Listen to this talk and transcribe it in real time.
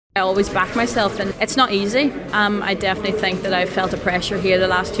I always back myself, and it's not easy. I definitely think that I've felt a pressure here the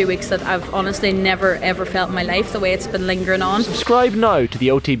last 2 weeks that I've honestly never ever felt in my life, the way it's been lingering on. Subscribe now to the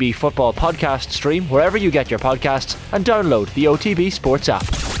OTB Football Podcast stream wherever you get your podcasts and download the OTB Sports app.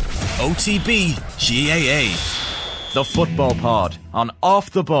 OTB GAA, the football pod on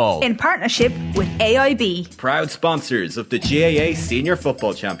Off the Ball. In partnership with AIB. Proud sponsors of the GAA Senior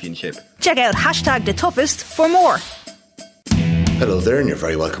Football Championship. Check out #TheToughest for more. Hello there, and you're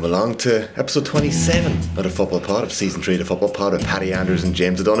very welcome along to episode 27 of the Football Pod, of season 3 of the Football Pod with Paddy Anders and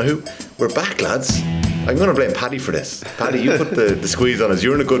James O'Donoghue. We're back, lads. I'm going to blame Paddy for this. Paddy, you put the squeeze on us.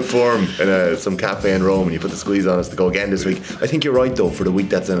 You're in a good form in some cafe in Rome, and you put the squeeze on us to go again this week. I think you're right, though, for the week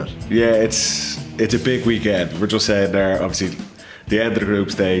that's in it. Yeah, it's a big weekend. We're just saying there, obviously, the end of the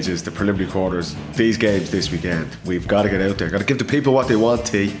group stages, the preliminary quarters, these games this weekend. We've got to get out there. Got to give the people what they want,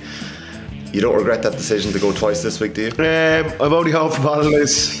 T. You don't regret that decision to go twice this week, do you? I'm only home from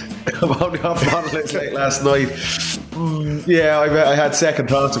holidays. Late last night. Yeah, I had second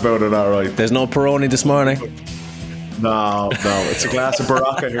thoughts about it, alright. There's no Peroni this morning. No, it's a glass of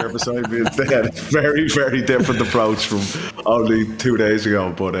Baraka here beside me instead. It's very, very different approach from only 2 days ago,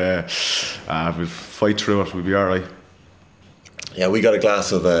 but we'll fight through it, we'll be alright. Yeah, we got a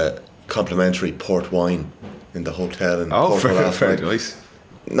glass of complimentary port wine in the hotel in Porto very nice.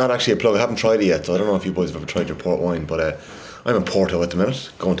 Not actually a plug, I haven't tried it yet, so I don't know if you boys have ever tried your port wine, but I'm in Porto at the minute,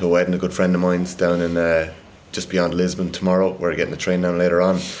 going to a wedding, a good friend of mine's down in just beyond Lisbon tomorrow. We're getting the train down later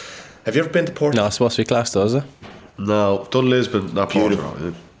on. Have you ever been to Porto? No, it's supposed to be class though, is it? No, done Lisbon, not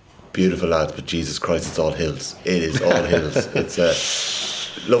Porto. Beautiful lads, but Jesus Christ, it's all hills. It is all hills. It's a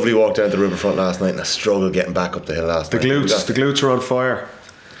lovely walk down the riverfront last night and a struggle getting back up the hill last night. The glutes are on fire.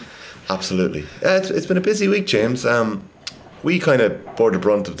 Absolutely. It's been a busy week, James. We kind of bore the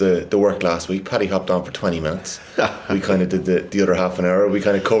brunt of the work last week. Paddy hopped on for 20 minutes. We kind of did the other half an hour. We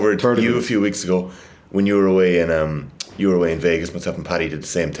kind of covered you a few weeks ago when you were away in Vegas. Myself and Paddy did the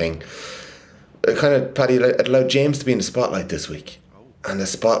same thing. Paddy, it allowed James to be in the spotlight this week. And the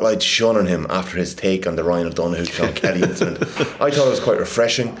spotlight shone on him after his take on the Ryan O'Donoghue Sean Kelly incident. I thought it was quite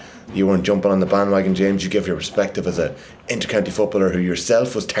refreshing. You weren't jumping on the bandwagon, James. You give your perspective as a inter-county footballer who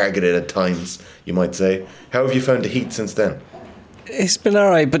yourself was targeted at times, you might say. How have you found the heat since then? It's been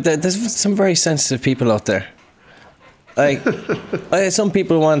alright, but there's some very sensitive people out there. Like, some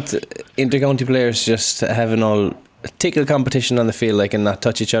people want inter-county players just to have an all tickle competition on the field, like, and not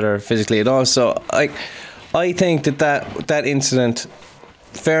touch each other physically at all. So I think that incident,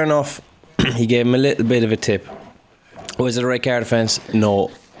 fair enough. He gave him a little bit of a tip. Was it a right card offence?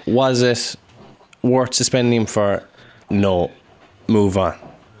 No. Was it worth suspending him for? No. Move on.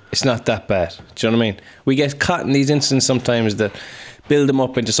 It's not that bad. Do you know what I mean? We get caught in these incidents sometimes that build them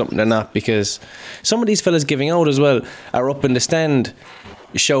up into something they're not, because some of these fellas giving out as well are up in the stand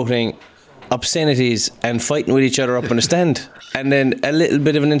shouting obscenities and fighting with each other up in the stand, and then a little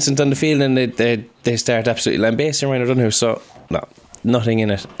bit of an incident on the field and they start absolutely lambasting Ryan O'Donoghue. So no, nothing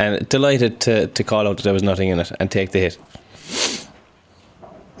in it, and delighted to call out that there was nothing in it and take the hit.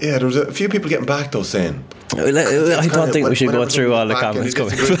 Yeah, there was a few people getting back though saying, I don't think we should go through all the comments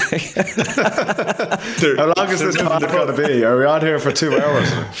coming. How long is this going to be? Are we on here for 2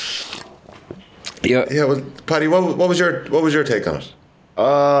 hours? Yeah. Well, Paddy, what was your take on it?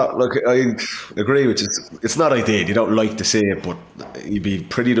 Look, I agree with you. It's not ideal. You don't like to see it, but you'd be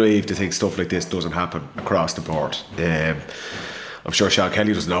pretty naive to think stuff like this doesn't happen across the board. I'm sure Sean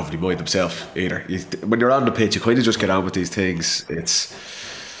Kelly doesn't overly mind himself either. When you're on the pitch, you kind of just get on with these things.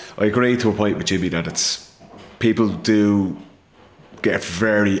 I agree to a point with Jimmy that people do get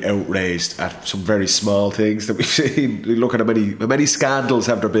very outraged at some very small things that we've seen. Look at how many scandals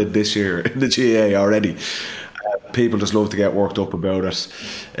have there been this year in the GAA already. People just love to get worked up about it.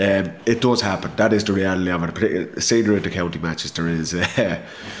 It does happen. That is the reality of it. Senior inter-county matches, there is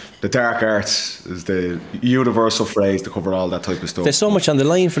the dark arts is the universal phrase to cover all that type of stuff. There's so much on the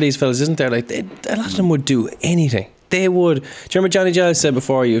line for these fellas, isn't there? Like, a lot of them would do anything. They would. Do you remember Johnny Giles said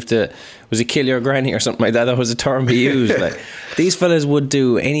before, you have to, was it kill your granny or something like that? That was a term he used. Like, these fellas would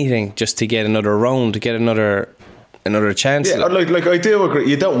do anything just to get another round, to get another chance. Yeah, like I do agree.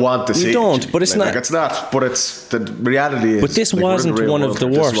 You don't want to see. You don't, but it's not. Like, it's not. But it's the reality is. But this wasn't one of the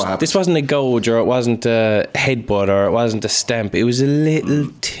worst. This wasn't a gouge, or it wasn't a headbutt, or it wasn't a stamp. It was a little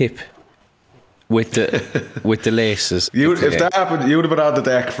tip with the laces. If that happened, you would have been on the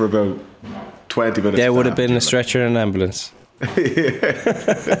deck for about 20 minutes. There would have been a stretcher and an ambulance.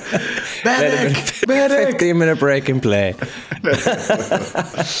 Medic! 15-minute break in play.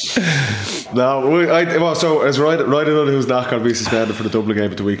 No, so as Ryan O'Donoghue who's not going to be suspended for the Dublin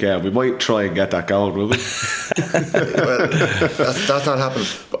game at the weekend, we might try and get that going, will we? Well, that's not happening.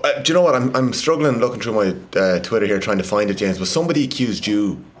 But, do you know what? I'm struggling looking through my Twitter here trying to find it, James. But somebody accused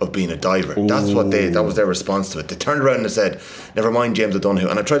you of being a diver. That was their response to it. They turned around and said, "Never mind, James O'Donoghue."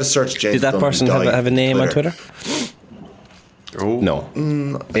 And I tried to search James. Did that person have a name on Twitter? Oh. No.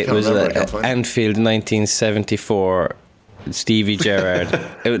 It was Anfield 1974 Stevie Gerrard.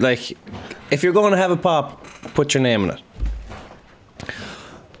 It was like, if you're going to have a pop, put your name on it.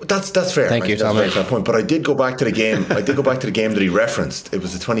 That's fair. Thank you, Tom. That's a fair point. But I did go back to the game. I did go back to the game that he referenced. It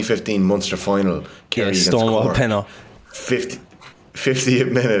was the 2015 Munster final. Kerry against Stonewall Cork. Penno.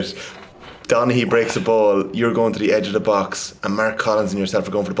 50th minute. Donaghy breaks the ball. You're going to the edge of the box, and Mark Collins and yourself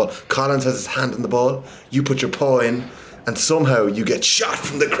are going for the ball. Collins has his hand on the ball. You put your paw in, and somehow you get shot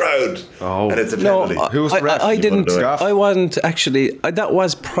from the crowd. Oh, and it's a penalty. Who was the ref? I didn't. Gaff? I wasn't actually. That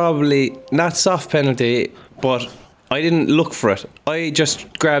was probably not soft penalty, but I didn't look for it. I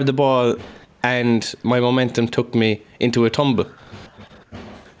just grabbed the ball, and my momentum took me into a tumble.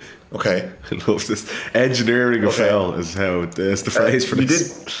 Okay. I love this. Engineering a foul is how it's the phrase for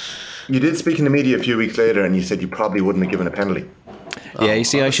this. You did speak in the media a few weeks later, and you said you probably wouldn't have given a penalty. Yeah, you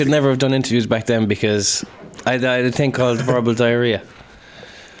see, honestly, I should never have done interviews back then because I had a thing called verbal diarrhea.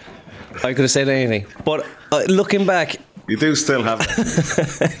 I could have said anything. But looking back... You do still have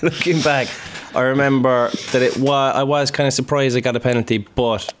it. Looking back, I remember that I was kind of surprised I got a penalty,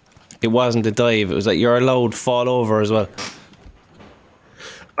 but it wasn't a dive. It was like you're allowed fall over as well.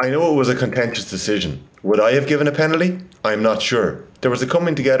 I know it was a contentious decision. Would I have given a penalty? I'm not sure. There was a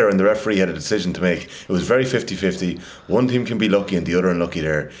coming together and the referee had a decision to make. It was very 50-50. One team can be lucky and the other unlucky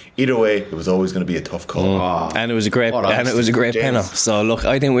there. Either way, it was always going to be a tough call. And it was a great penalty. So look,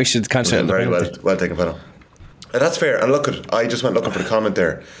 I think we should concentrate on the penalty. Very well taken penalty. That's fair. And look, I just went looking for the comment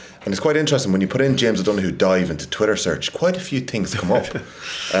there. And it's quite interesting when you put in James O'Donoghue dive into Twitter search, quite a few things come up.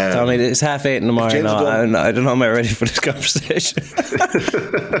 Tommy, it's 8:30 in the morning. I don't know am I ready for this conversation.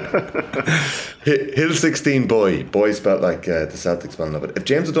 Hill 16 boy spelled like the Celtic spelling of it. If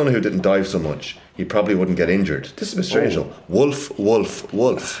James O'Donoghue didn't dive so much, he probably wouldn't get injured. This is a bit strange though. Wolf.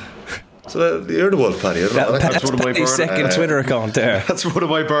 So you're the wolf, Paddy. That's one of my second Twitter account there. That's one of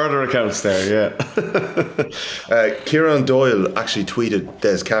my burner accounts there, yeah. Kieran Doyle actually tweeted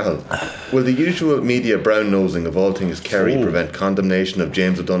Des Cahill. Will the usual media brown-nosing of all things Kerry prevent condemnation of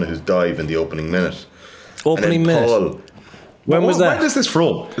James O'Donoghue's dive in the opening minute? Opening minute? Paul, when was that? When is this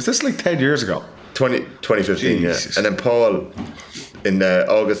from? Is this like 10 years ago? 2015, Jesus. yeah. And then Paul, in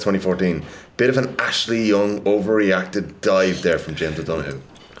August 2014, bit of an Ashley Young overreacted dive there from James O'Donoghue.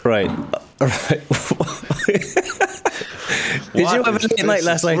 Right. Did you have a late night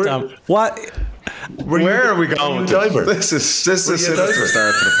last night, Tom? What? Where are we going? Diver? This is sinister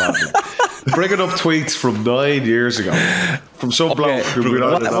start to the problem. Bringing up tweets from 9 years ago from some bloke.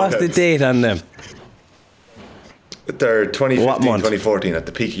 What's the date on them? They're 2015, 2014 at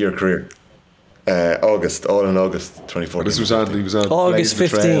the peak of your career. August 2014. This was on. He was on August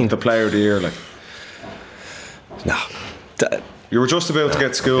 15. The player of the year, like. No. You were just about to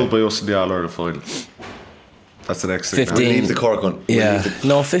get schooled by us in the All-Ireland final. That's the next thing. 15. We'll leave the Cork one. Yeah.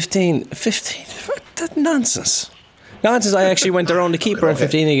 No, 15. That nonsense. I actually went around the keeper in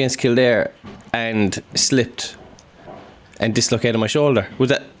 15 against Kildare and slipped and dislocated my shoulder.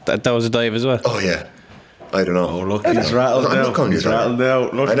 Was that was a dive as well? Oh yeah. I don't know. Oh look, he's rattled now. He's rattled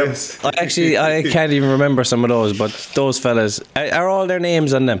now. Look at this. I can't even remember some of those, but those fellas, are all their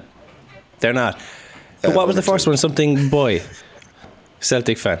names on them? They're not. What was the first one? Something boy.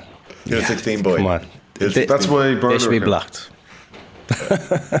 Celtic fan. Hill 16 boy. Come on. That's why they should be blocked.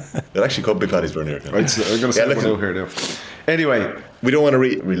 It actually could be Paddy's burner account. Right, so I'm going to say one out here now. Anyway, we don't want to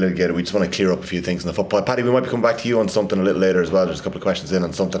relitigate it. We just want to clear up a few things in the football. Paddy, we might be coming back to you on something a little later as well. There's a couple of questions in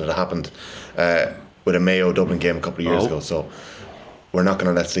on something that happened with a Mayo Dublin game a couple of years ago. So we're not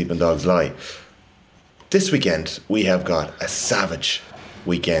going to let sleeping dogs lie. This weekend we have got a savage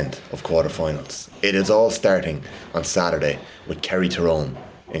weekend of quarterfinals. It is all starting on Saturday with Kerry-Tyrone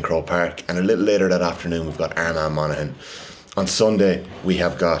in Croke Park, and a little later that afternoon we've got Armagh-Monaghan. On Sunday we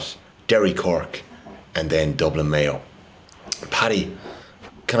have got Derry-Cork and then Dublin-Mayo. Paddy,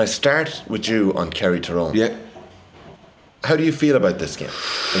 can I start with you on Kerry-Tyrone? Yeah. How do you feel about this game?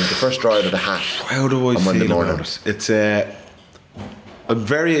 In the first drive of the hat. How do I feel about it? It's I'm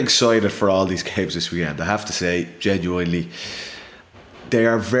very excited for all these games this weekend. I have to say, genuinely, they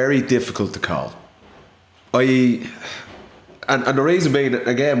are very difficult to call. And the reason being,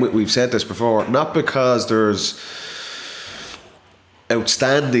 again, we've said this before, not because there's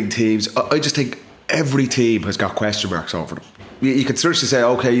outstanding teams. I just think every team has got question marks over them. You could seriously say,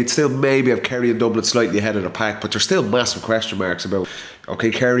 okay, you'd still maybe have Kerry and Dublin slightly ahead of the pack, but there's still massive question marks about,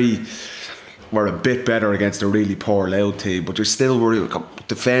 okay, Kerry were a bit better against a really poor Louth team, but you're still worried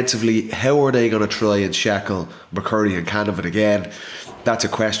defensively, how are they going to try and shackle McCurry and Canavan again? That's a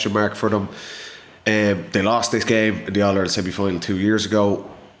question mark for them. They lost this game in the All-Ireland semi-final 2 years ago.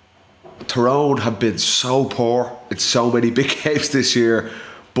 Tyrone have been so poor in so many big games this year,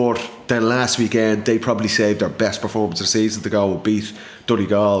 but then last weekend they probably saved their best performance of the season to go and beat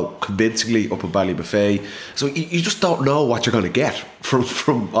Donegal convincingly up in Ballybuffet. So you just don't know what you're going to get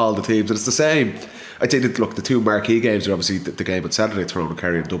from all the teams, and it's the same. I think that, look, the two marquee games are obviously the game on Saturday, Tyrone and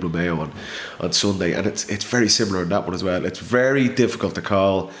Kerry, and Dublin-Mayo on Sunday, and it's very similar in that one as well. It's very difficult to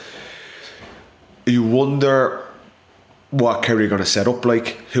call. You wonder what Kerry are going to set up like,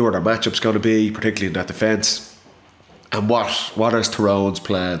 who are their matchups going to be, particularly in that defence, and what is Tyrone's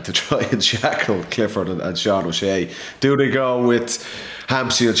plan to try and shackle Clifford and Sean O'Shea. Do they go with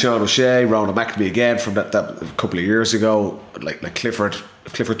Hampsey and Sean O'Shea, Ronan McNamee again from that a couple of years ago, like Clifford?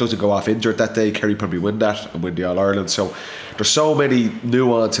 If Clifford doesn't go off injured that day, Kerry probably win that and win the All-Ireland. So there's so many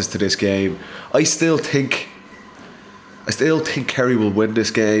nuances to this game. I still think Kerry will win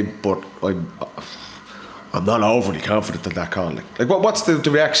this game, but I'm not overly confident in that call. Like what's the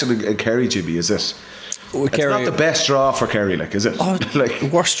reaction in Kerry, Jimmy? Is it? It's not the best draw for Kerry, is it? Oh,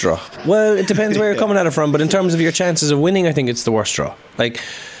 worst draw. Well, it depends where you're coming at it from, but in terms of your chances of winning, I think it's the worst draw.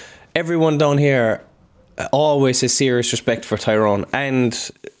 Everyone down here always has serious respect for Tyrone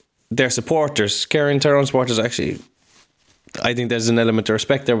and their supporters. Kerry and Tyrone supporters, actually, I think there's an element of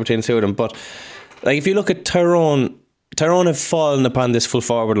respect there between the two of them. But if you look at Tyrone have fallen upon this full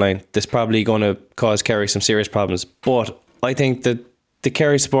forward line. That's probably going to cause Kerry some serious problems. But I think that the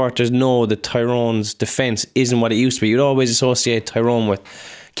Kerry supporters know that Tyrone's defence isn't what it used to be. You'd always associate Tyrone with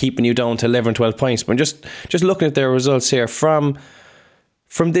keeping you down to 11, 12 points. But just looking at their results here, from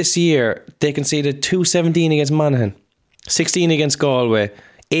this year, they conceded 217 against Monaghan, 16 against Galway,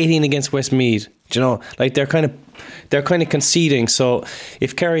 18 against Westmeath. They're kind of conceding. So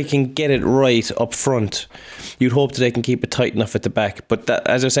if Kerry can get it right up front, you'd hope that they can keep it tight enough at the back. But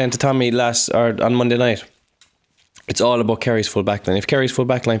as I was saying to Tommy on Monday night, it's all about Kerry's full back line. If Kerry's full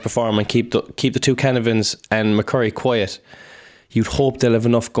back line perform and keep the two Canavans and McCurry quiet, you'd hope they'll have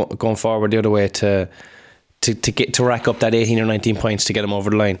enough going forward the other way to rack up that 18 or 19 points to get them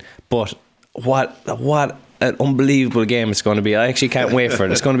over the line. But what an unbelievable game it's going to be. I actually can't wait for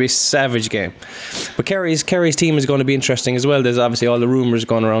it. It's going to be a savage game. But Kerry's team is going to be interesting as well. There's obviously all the rumours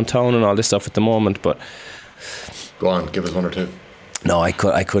going around town and all this stuff at the moment. But go on, give us one or two. No, I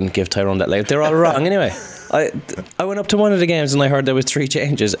couldn't give Tyrone that late. They're all wrong anyway. I went up to one of the games and I heard there was 3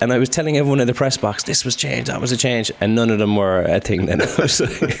 changes, and I was telling everyone in the press box, this was changed, that was a change, and none of them were a thing. Then I was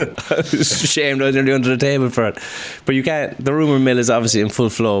ashamed I was nearly under the table for it. But you can't. The rumour mill is obviously in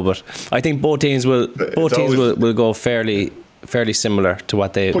full flow, but I think both teams will go fairly similar to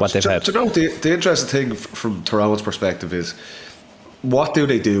what they've had. The interesting thing from Tyrone's perspective is, what do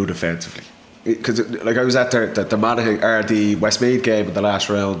they do defensively? Because I was at the Monaghan or the Westmeath game in the last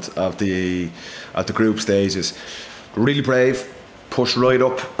round of the group stages. Really brave, pushed right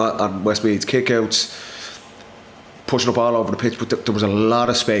up on Westmeath's kickouts, pushing up all over the pitch. But there was a lot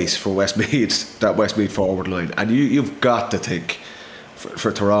of space for that Westmeath forward line, and you've got to think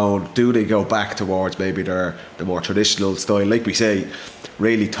for Tyrone, do they go back towards maybe the more traditional style, like we say,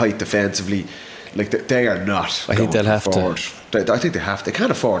 really tight defensively? They are not. I think they'll have forward. I think they have. They can't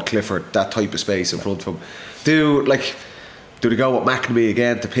afford Clifford that type of space in front of him. Do they go with McNamee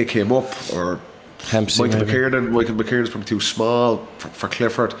again to pick him up, or Hampsey? Michael McKiernan's probably too small for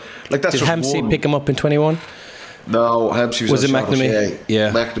Clifford. That's did Hampsey pick him up in 21? No, Hampsey was it McNamee?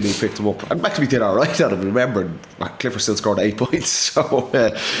 Yeah, McNamee picked him up, and McNamee did all right on him. Remember, Clifford still scored 8 points. So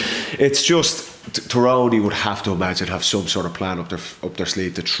it's just Tyrone, you would have to imagine, have some sort of plan up their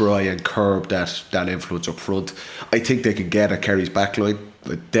sleeve to try and curb that influence up front. I think they can get at Kerry's backline.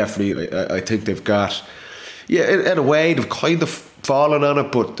 Definitely, I think they've got. Yeah, in a way, they've kind of fallen on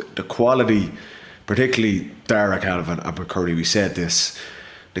it, but the quality, particularly Dara Canavan and McCurry, we said this.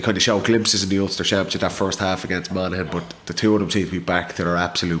 They kind of show glimpses in the Ulster Championship that first half against Monaghan, but the two of them seem to be back to their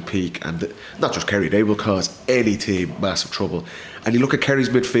absolute peak. And not just Kerry, they will cause any team massive trouble. And you look at Kerry's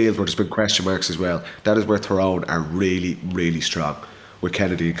midfield, where there's been question marks as well. That is where Tyrone are really, really strong, with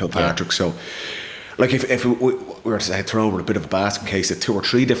Kennedy and Kilpatrick. Yeah. So, if we were to say Tyrone were a bit of a basket case at 2 or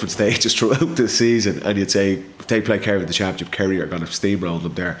 3 different stages throughout the season, and you'd say if they play Kerry in the Championship, Kerry are going to steamroll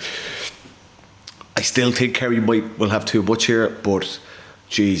them there. I still think Kerry will have too much here, but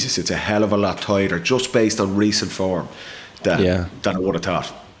Jesus, it's a hell of a lot tighter, just based on recent form. than I would have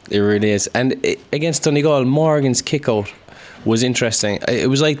thought. It really is. And against Donegal, Morgan's kick out was interesting. It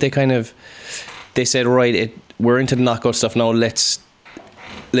was like they said, right, we're into the knockout stuff now, let's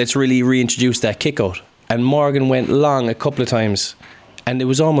really reintroduce that kick out. And Morgan went long a couple of times, and it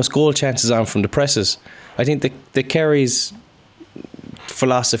was almost goal chances on from the presses. I think the Kerry's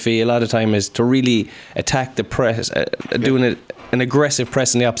philosophy a lot of time is to really attack the press, doing an aggressive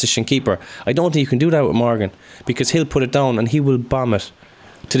press on the opposition keeper. I don't think you can do that with Morgan, because he'll put it down and he will bomb it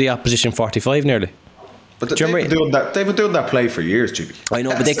to the opposition 45 nearly. But they've been doing that play for years, Jimmy. I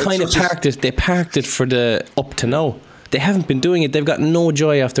know, but they kind of parked it. They parked it for the up to now. They haven't been doing it. They've got no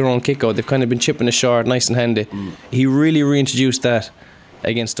joy off their own kick out. They've kind of been chipping it short, nice and handy. He really reintroduced that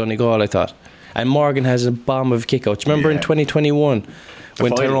against Donegal, I thought. And Morgan has a bomb of kick outs. Remember in 2021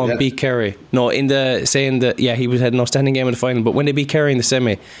 when Tyrone beat Kerry? No, he had an outstanding game in the final, but when they beat Kerry in the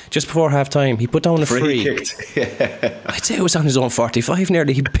semi, just before half time, he put down a free. I'd say it was on his own 45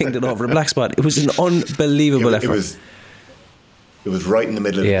 nearly. He pinged it over the black spot. It was an unbelievable effort. It was right in the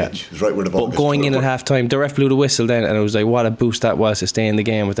middle of the pitch. It was right where the ball was. But going in at half time, the ref blew the whistle then, and it was like, what a boost that was to stay in the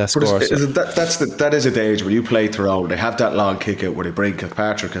game with that score. That is a danger when you play Tyrone. They have that long kick out where they bring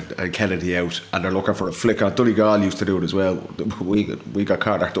Kilpatrick and Kennedy out, and they're looking for a flick on. Donegal used to do it as well. We got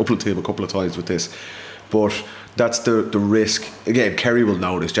caught at Dublin team a couple of times with this. But that's the risk. Again, Kerry will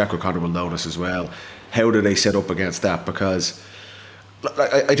know this, Jack O'Connor will know this as well. How do they set up against that? Because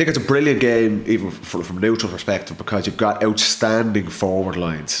I think it's a brilliant game, even from a neutral perspective, because you've got outstanding forward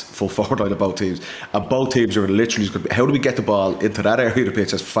lines, full forward line of both teams, and both teams are literally going to be, how do we get the ball into that area of the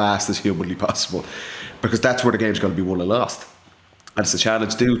pitch as fast as humanly possible? Because that's where the game's going to be won and lost. And it's the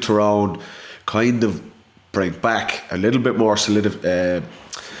challenge. Do Tyrone kind of bring back a little bit more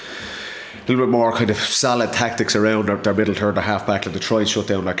kind of solid tactics around their middle third, their half back, and to try and shut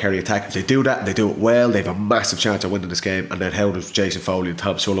down that Kerry attack? If they do that and they do it well, they have a massive chance of winning this game. And then how does Jason Foley and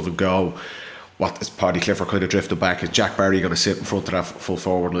Tom Sullivan go? What is Paddy Clifford kind of drifting back? Is Jack Barry going to sit in front of that full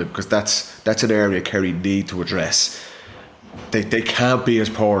forward line? Because that's an area Kerry need to address. They can't be as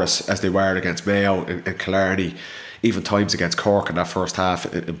porous as they were against Mayo and Killarney, even times against Cork in that first half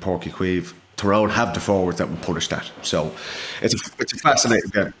in Páirc Uí Chaoimh. Tyrone have the forwards that will punish that. So it's a fascinating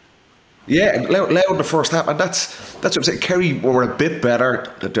game. Yeah, loud in the first half, and that's what I'm saying. Kerry were a bit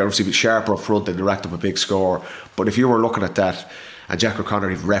better. They're obviously a bit sharper up front. They racked up a big score. But if you were looking at that, and Jack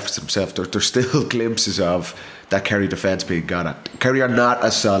O'Connor even referenced himself, there's still glimpses of that Kerry defence being got at. Kerry are not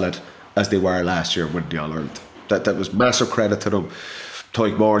as solid as they were last year when the All-Ireland. That was massive credit to them.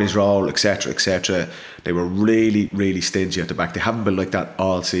 Tyke Morley's role, etc. They were really, really stingy at the back. They haven't been like that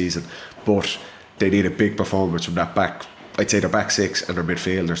all season, but they need a big performance from that back. I'd say their back six and their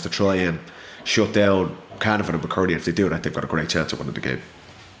midfielders to try and shut down Canavan and McCurdy. If they do that, they've got a great chance of winning the game.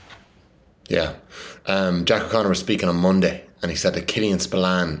 Yeah. Jack O'Connor was speaking on Monday, and he said that Killian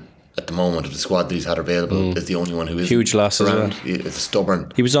Spillane, at the moment of the squad that he's had available, is the only one who is huge loss around. As well. It's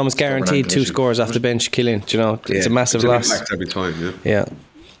stubborn. He was almost guaranteed 2 scores off the bench. Killian, do you know, it's a massive loss. Every time, yeah.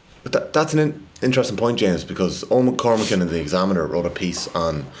 But that's an interesting point, James, because Eamon Cormacan in the Examiner wrote a piece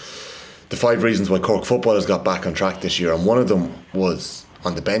on the 5 reasons why Cork football has got back on track this year, and one of them was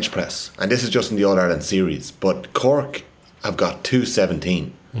on the bench press. And this is just in the All-Ireland series, but Cork have got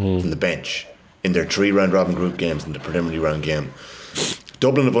 2-17 from the bench in their 3 round robin group games and the preliminary round game.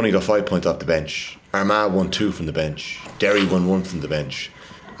 Dublin have only got 5 points off the bench. Armagh won 2 from the bench. Derry won 1 from the bench,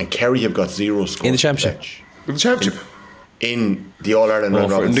 and Kerry have got 0 scores in the championship. In the championship. In the All-Ireland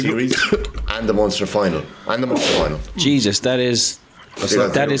round robin series and the Munster final. Jesus, that is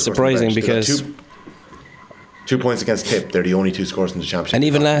surprising, because 2 points against Tip. They're the only 2 scores in the championship. And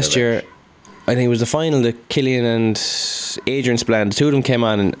even last year, I think it was the final that Killian and Adrian Spillane, the two of them came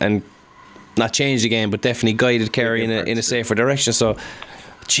on and not changed the game, but definitely guided Kerry in a safer direction. So,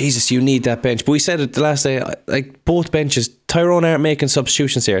 Jesus, you need that bench. But we said it the last day, like both benches, Tyrone aren't making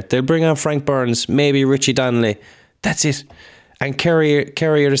substitutions here. They'll bring on Frank Burns, maybe Richie Donnelly. That's it. And Kerry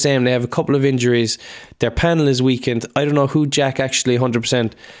are the same. They have a couple of injuries. Their panel is weakened. I don't know who Jack actually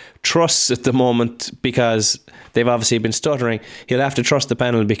 100% trusts at the moment, because they've obviously been stuttering. He'll have to trust the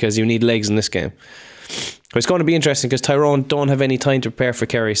panel because you need legs in this game. But it's going to be interesting because Tyrone don't have any time to prepare for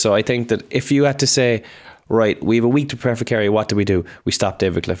Kerry. So I think that if you had to say, right, we have a week to prepare for Kerry, what do? We stop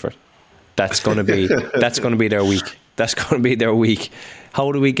David Clifford. That's going to be their week. That's going to be their week.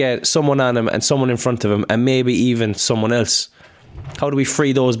 How do we get someone on him and someone in front of him and maybe even someone else? How do we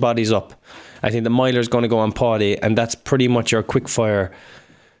free those bodies up? I think the Myler's going to go on Paddy, and that's pretty much your quick fire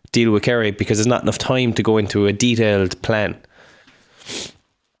deal with Kerry, because there's not enough time to go into a detailed plan.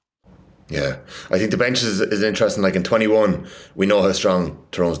 Yeah, I think the bench is interesting. Like in 21, we know how strong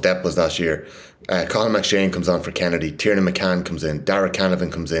Tyrone's depth was last year. Colin McShane comes on for Kennedy, Tiernan McCann comes in, Dara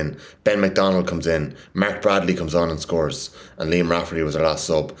Canavan comes in, Ben McDonald comes in, Mark Bradley comes on and scores, and Liam Rafferty was our last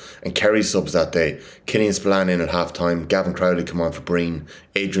sub. And Kerry's subs that day: Killian Spillane in at half time, Gavin Crowley come on for Breen,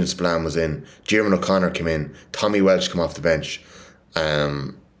 Adrian Spillane was in, Jierman O'Connor came in, Tommy Welch come off the bench.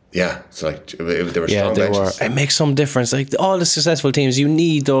 So like they were strong benches. It makes some difference. Like all the successful teams, you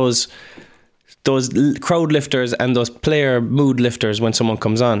need those crowd lifters and those player mood lifters when someone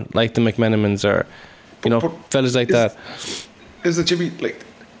comes on, like the McMenamins or fellas like that. Is it, Jimmy, like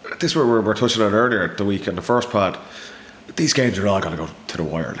this where we were touching on earlier the week in the first pod? These games are all going to go to the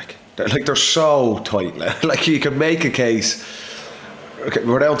wire. They're so tight. Like you can make a case. Okay,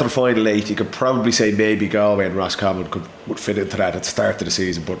 we're down to the final 8. You could probably say maybe Galway and Roscommon would fit into that at the start of the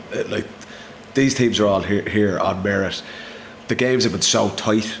season, but like these teams are all here on merit. The games have been so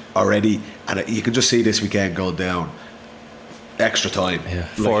tight already, and you can just see this weekend going down. Extra time. Yeah,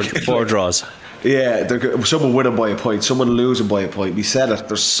 four draws. Yeah, someone winning by a point, someone losing by a point. We said it.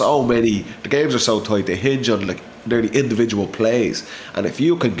 There's so many. The games are so tight. They hinge on like nearly individual plays, and if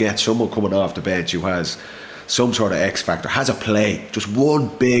you can get someone coming off the bench who has some sort of X factor, has a play, just one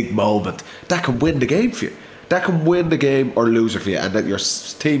big moment, that can win the game for you. That can win the game or lose it for you, and that your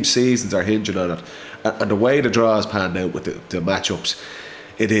team seasons are hinging on it. And the way the draws panned out with the matchups,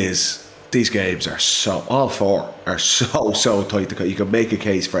 these games are all four are so tight. You can make a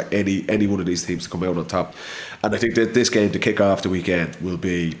case for any one of these teams to come out on top. And I think that this game to kick off the weekend will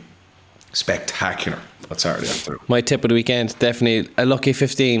be spectacular on Saturday afternoon. My tip of the weekend, definitely a lucky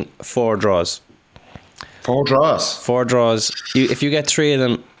 15, 4 draws. 4 draws. 4 draws. If you get 3 of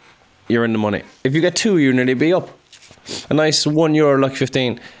them, you're in the money. If you get 2, you'll nearly be up. A nice €1 lucky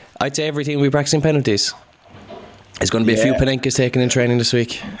 15. I'd say every team will be practicing penalties. There's going to be a few Panenkas taken in training this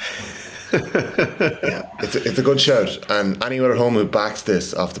week. It's a good shout, and anyone at home who backs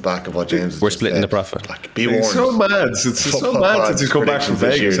this off the back of what James has we're just splitting said, the profit. Like, be warned. It's so mad since he's come back from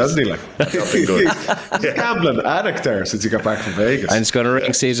Vegas, hasn't he? Like, Not been good. He's a gambling addict there since he got back from Vegas. I'm just going to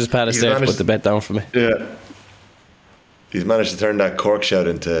ring Caesar's Palace there to put the bet down for me. Yeah. He's managed to turn that Cork shout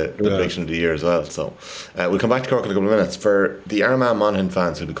into the prediction of the year as well. So we'll come back to Cork in a couple of minutes. For the Armagh-Monaghan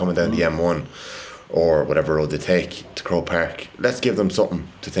fans who'll be coming down the M1 or whatever road they take to Croke Park, let's give them something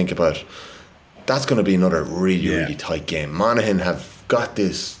to think about. That's going to be another really tight game. Monaghan have got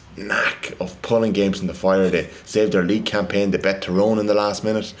this knack of pulling games in the fire. They saved their league campaign. They bet Tyrone in the last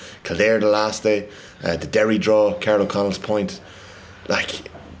minute, Kildare the last day, the Derry draw, Carl O'Connell's point.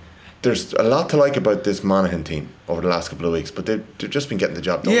 Like, there's a lot to like about this Monaghan team over the last couple of weeks, but they've just been getting the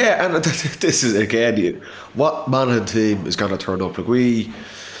job done. Yeah, and this is again what Monaghan team is going to turn up. Like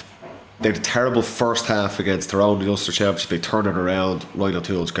they had a terrible first half against Tyrone in the Ulster Championship. They turned it around. Ryan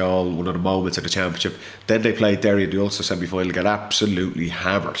O'Toole's goal, one of the moments of the championship. Then they played Derry in the Ulster semi-final, got absolutely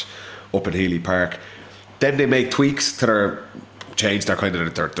hammered up at Healy Park. Then they make tweaks to change their kind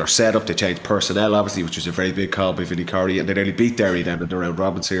of their setup. They changed personnel, obviously, which was a very big call by Vinnie Corey, and they nearly beat Derry then in the round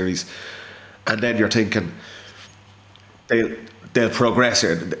robin series. And then you're thinking they'll progress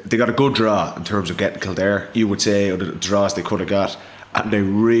here. They got a good draw in terms of getting Kildare, you would say, or the draws they could have got, and they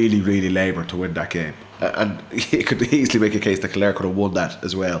really laboured to win that game. And you could easily make a case that Kildare could have won that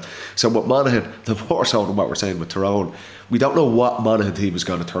as well. So with Monaghan, the more so than what we're saying with Tyrone, we don't know what Monaghan team is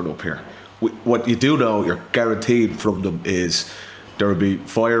going to turn up here. What you do know, you're guaranteed from them, is there will be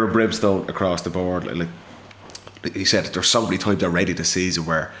fire and brimstone across the board. Like he said, there's so many times already this season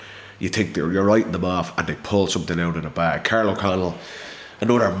where you think you're writing them off and they pull something out of the bag. Carl O'Connell,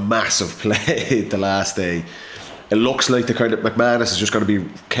 another massive play the last day. It looks like the kind of McManus is just going to be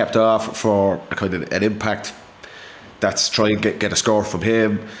kept off for a kind of an impact that's trying to get a score from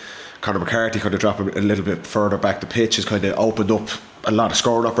him. Conor McCarthy kind of dropping a little bit further back the pitch has kind of opened up a lot of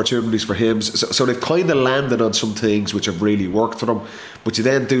scoring opportunities for him. So they've kind of landed on some things which have really worked for them, but you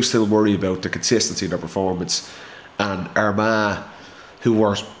then do still worry about the consistency of their performance. And Armagh, who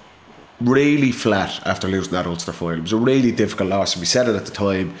were really flat after losing that Ulster final, it was a really difficult loss, and we said it at the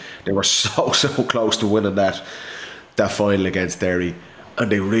time, they were so close to winning that final against Derry,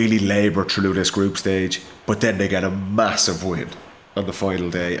 and they really laboured through this group stage, but then they get a massive win on the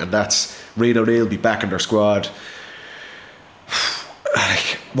final day, and that's Rian O'Neill be back in their squad.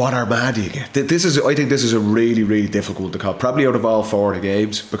 What Armagh do you get? I think this is a really difficult to call, probably out of all 4 of the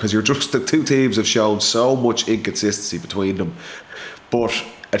games, because the two teams have shown so much inconsistency between them. But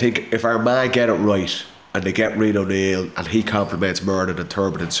I think if Armagh get it right and they get Rian O'Neill and he complements Mernon and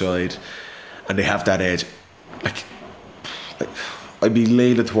Turbin inside and they have that edge, I'd be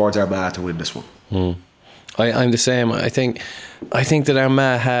leaning towards Armagh to win this one. I'm the same. I think that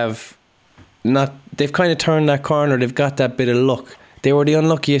Armagh have not. They've kind of turned that corner. They've got that bit of luck. They were the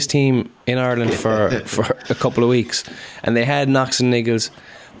unluckiest team in Ireland for a couple of weeks, and they had knocks and niggles,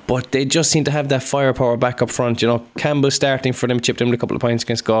 but they just seem to have that firepower back up front. You know, Campbell starting for them, chipped in a couple of points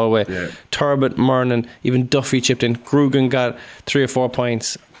against Galway. Turbot, Murnan, even Duffy chipped in. Grugan got 3 or 4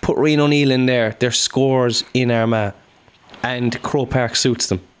 points. Put Rian O'Neill in there. Their scores in Armagh, and Croke Park suits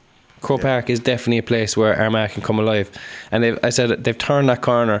them. Croke Park is definitely a place where Armagh can come alive, and they've turned that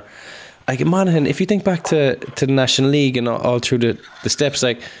corner. Like Monaghan, if you think back to the National League and all through the steps,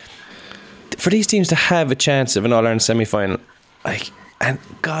 like for these teams to have a chance of an All-Ireland semi-final, like, and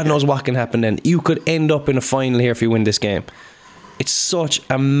God knows what can happen then. You could end up in a final here if you win this game. It's such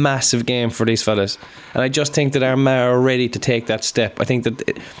a massive game for these fellas, and I just think that Armagh are ready to take that step. I think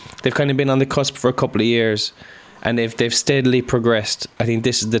that they've kind of been on the cusp for a couple of years, and they've steadily progressed. I think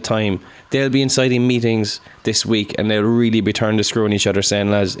this is the time. They'll be inciting meetings this week, and they'll really be turning the screw on each other,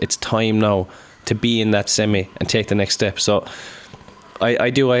 saying, lads, it's time now to be in that semi and take the next step. So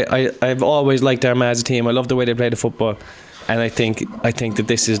I've always liked Armagh as a team. I love the way they play the football, and I think that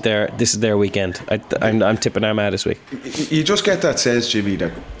this is their weekend. I'm tipping Armagh this week. You just get that sense, Jimmy,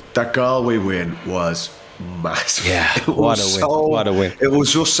 that Galway win was massive. Yeah, what a win. It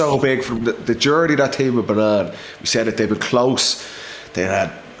was just so big from the journey that team had been on. We said that they've been close. They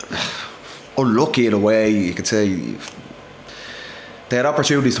had unlucky in a way, you could say. They had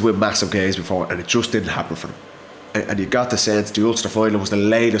opportunities to win massive games before, and it just didn't happen for them. And you got the sense the Ulster final was the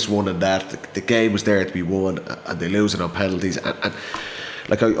latest one in that. The game was there to be won, and they lose it on penalties. And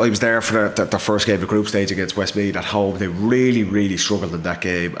like I was there for the first game of the group stage against Westmeath at home. They really, really struggled in that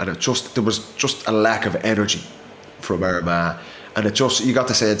game, and there was just a lack of energy from Armagh. And you got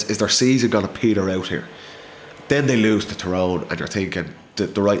the sense, is their season going to peter out here? Then they lose to Tyrone, and you're thinking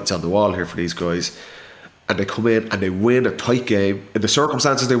the writing's on the wall here for these guys. And they come in and they win a tight game in the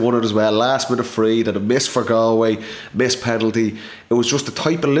circumstances they won it as well. Last minute free, then a miss for Galway, missed penalty. It was just the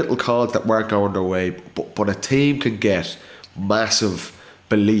type of little calls that weren't going their way. But a team can get massive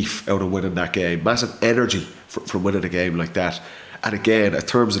belief out of winning that game, massive energy from winning a game like that. And again, in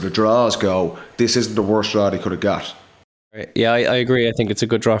terms of the draws go, this isn't the worst draw they could have got. Yeah, I agree. I think it's a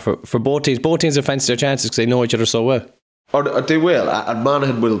good draw for both teams. Both teams have fancied their chances because they know each other so well. Or they will, and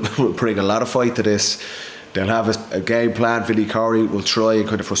Monaghan will bring a lot of fight to this. They'll have a game plan. Vinnie Corey will try and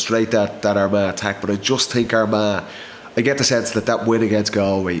kind of frustrate that Armagh attack, but I just think Armagh, I get the sense that win against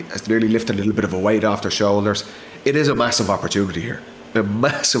Galway has nearly lifted a little bit of a weight off their shoulders. It is a massive opportunity here, a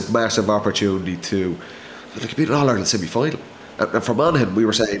massive opportunity to be an All-Ireland semi-final. And for Monaghan, we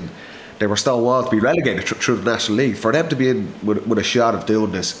were saying they were stonewalled to be relegated through the National League. For them to be in with a shot of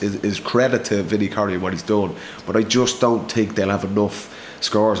doing this is credit to Vinnie Corey and what he's done, but I just don't think they'll have enough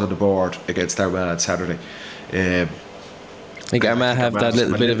scores on the board against Armagh on Saturday. I think Armagh have that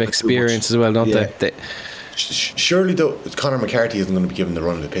little bit of experience as well, don't they? Surely though, Conor McCarthy isn't going to be given the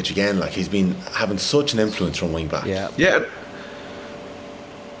run of the pitch again. Like, he's been having such an influence from wing back. Yeah.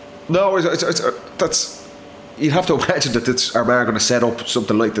 No, that's. You'd have to imagine that Armagh going to set up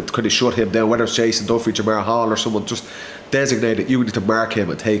something like that to kind of shut him down, whether it's Jason Duffy, Jamar Hall, or someone just designated. You need to mark him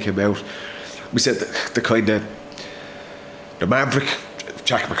and take him out. We said the maverick,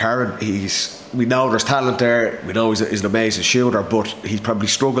 Jack McCarran. We know there's talent there. We know he's an amazing shooter, but he probably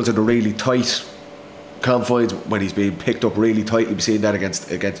struggles in the really tight confines when he's being picked up really tightly. We've seen that against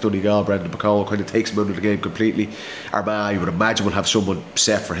Donegal. Brendan McCall kind of takes him out of the game completely. Armagh, you would imagine, will have someone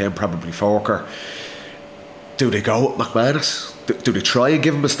set for him, probably Forker. Do they go with McManus? Do they try and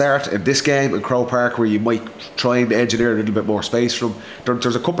give him a start in this game in Croke Park, where you might try and engineer a little bit more space from him?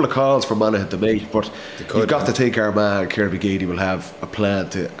 There's a couple of calls for Monaghan to make, but you've got to think Armagh and Kerry McGeady will have a plan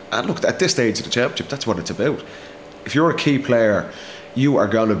to. And look, at this stage of the championship, that's what it's about. If you're a key player, you are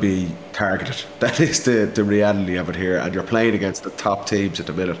going to be targeted. That is the reality of it here, and you're playing against the top teams at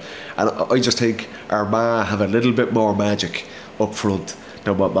the minute. And I just think Armagh have a little bit more magic up front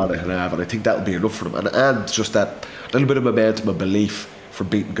than what Monaghan have, and I think that'll be enough for them. And just that little bit of momentum and belief from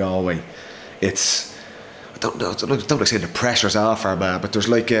beating Galway. It's, I don't like saying the pressure's off Armagh, but there's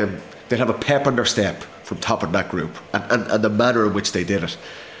like they'll have a pep on their step from topping that group, and the manner in which they did it.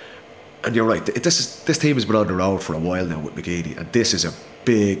 And you're right, this team has been on the road for a while now with McGeady, and this is a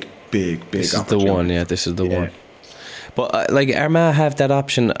big this is the one. This is the one. But like Armagh have that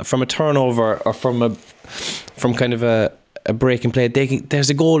option from a turnover or from kind of a break and play. There's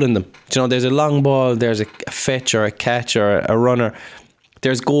a goal in them. You know, there's a long ball, there's a fetch or a catch or a runner.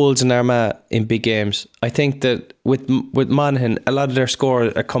 There's goals in Armagh in big games. I think that with Monaghan, a lot of their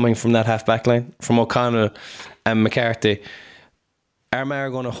scores are coming from that half back line, from O'Connell and McCarthy. Armagh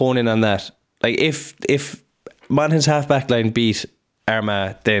are going to hone in on that. Like if Monaghan's half back line beat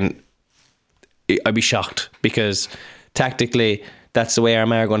Armagh, then I'd be shocked, because tactically that's the way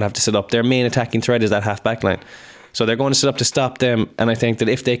Armagh are going to have to set up. Their main attacking threat is that half-back line. So they're going to set up to stop them, and I think that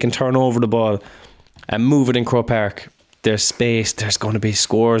if they can turn over the ball and move it in Croke Park, there's space, there's going to be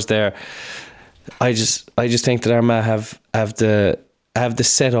scores there. I just think that Armagh have the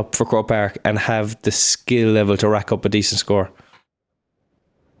setup for Croke Park and have the skill level to rack up a decent score.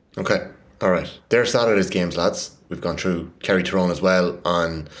 Okay, all right. There's Saturday's games, lads. We've gone through Kerry-Tyrone as well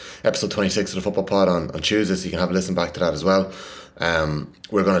on episode 26 of the Football Pod on Tuesday, so you can have a listen back to that as well.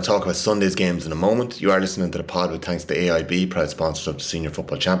 We're going to talk about Sunday's games in a moment. You are listening to the pod with thanks to AIB, proud sponsors of the Senior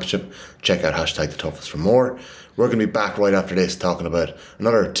Football Championship. Check out #TheToughest for more. We're going to be back right after this talking about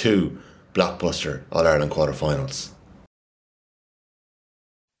another 2 blockbuster All-Ireland quarter-finals.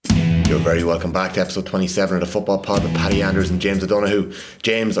 You're very welcome back to episode 27 of the Football Pod with Paddy Anders and James O'Donoghue.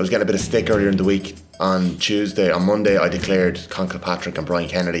 James, I was getting a bit of stick earlier in the week. On Monday, I declared Con Kilpatrick and Brian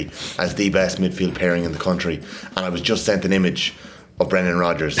Kennedy as the best midfield pairing in the country, and I was just sent an image of Brendan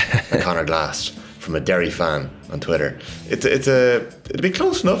Rodgers and Conor Glass from a Derry fan on Twitter. It'd be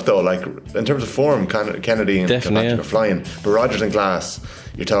close enough though, like in terms of form. Kennedy and Kilpatrick are flying, but Rodgers and Glass,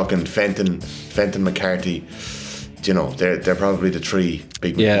 you're talking Fenton, McCarthy. You know, they're probably the 3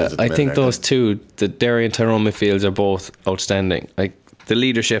 big midfields. Yeah, I think those two, the Derry and Tyrone midfields, are both outstanding. Like the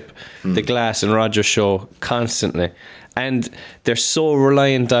leadership, the Glass and Rodgers show constantly, and they're so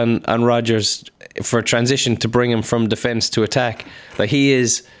reliant on Rodgers for transition to bring him from defence to attack. Like he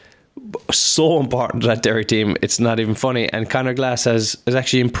is so important to that Derry team, it's not even funny. And Conor Glass has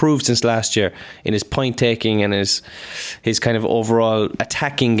actually improved since last year in his point taking and his kind of overall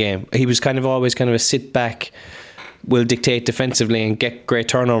attacking game. He was kind of always kind of a sit back, will dictate defensively and get great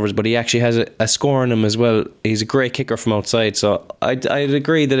turnovers, but he actually has a score in him as well. He's a great kicker from outside, so I'd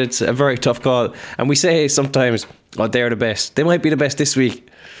agree that it's a very tough call. And we say sometimes, oh, they're the best. They might be the best this week.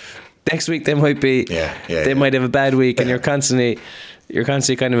 Next week they might be. They might have a bad week, and you're constantly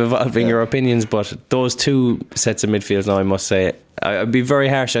kind of evolving your opinions. But those 2 sets of midfields now, I must say, I'd be very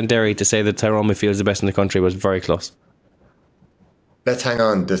harsh on Derry to say that Tyrone midfield is the best in the country. Was very close. Let's hang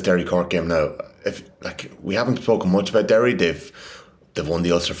on this Derry-Cork game now. We haven't spoken much about Derry. They've won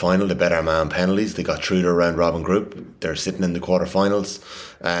the Ulster final. They bet Armagh on penalties. They got through their round robin group. They're sitting in the quarterfinals.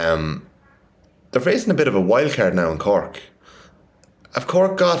 They're facing a bit of a wild card now in Cork. Have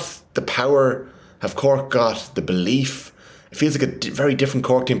Cork got the power? Have Cork got the belief? It feels like a very different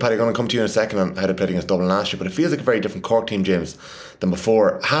Cork team. Paddy, I'm going to come to you in a second on how they played against Dublin last year, but it feels like a very different Cork team, James, than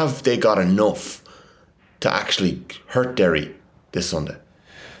before. Have they got enough to actually hurt Derry this Sunday?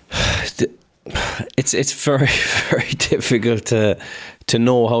 It's very, very difficult to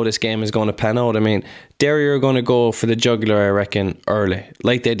know how this game is going to pan out. I mean, Derry are going to go for the jugular, I reckon, early,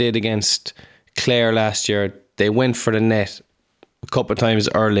 like they did against Clare last year. They went for the net a couple of times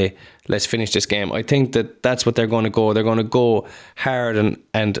early. Let's finish this game. I think that's what they're going to go. They're going to go hard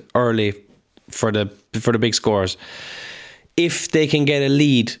and early for the big scores. If they can get a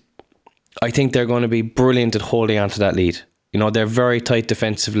lead, I think they're going to be brilliant at holding on to that lead. You know, they're very tight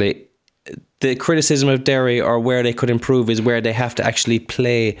defensively. The criticism of Derry, or where they could improve, is where they have to actually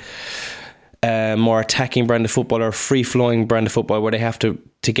play more attacking brand of football or free-flowing brand of football, where they have to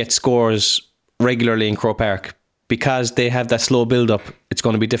get scores regularly in Croke Park. Because they have that slow build-up, it's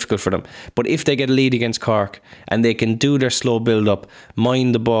going to be difficult for them. But if they get a lead against Cork and they can do their slow build-up,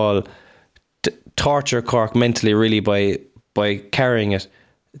 mind the ball, torture Cork mentally really by carrying it,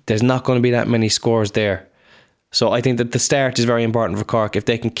 there's not going to be that many scores there. So I think that the start is very important for Cork. If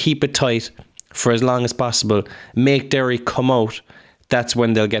they can keep it tight for as long as possible, make Derry come out, that's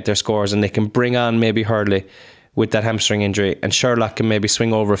when they'll get their scores, and they can bring on maybe Hurley with that hamstring injury, and Sherlock can maybe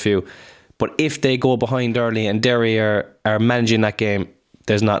swing over a few. But if they go behind early and Derry are managing that game,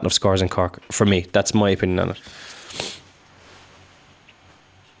 there's not enough scores in Cork for me. That's my opinion on it.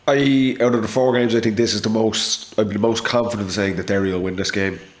 Out of the 4 games, I think this is I'd be the most confident saying that Derry will win this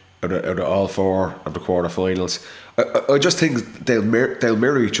game out of all 4 of the quarterfinals. I just think they'll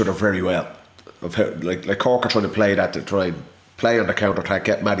mirror each other very well. Of how, like Cork are trying to play that, to try and play on the counter attack,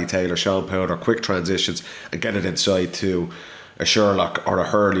 get Matty Taylor, Sean Powder, quick transitions, and get it inside to a Sherlock or a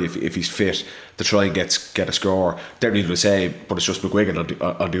Hurley if he's fit, to try and get a score. They're needing the same, but it's just McGuigan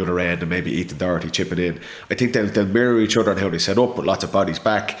on the other end, and maybe Ethan Doherty chipping in. I think they'll mirror each other and how they set up, with lots of bodies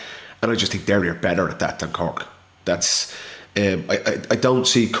back, and I just think Derry are better at that than Cork. That's I don't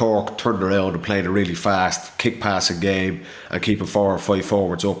see Cork turning around and playing a really fast kick passing game and keeping 4 or 5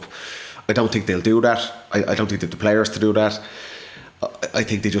 forwards up. I don't think they'll do that. I don't think they have the players to do that. I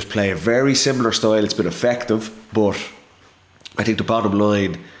think they just play a very similar style. It's been effective, but I think the bottom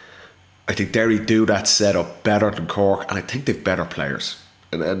line, I think Derry do that setup better than Cork, and I think they've better players.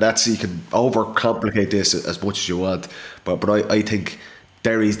 And that's, you can overcomplicate this as much as you want, but I think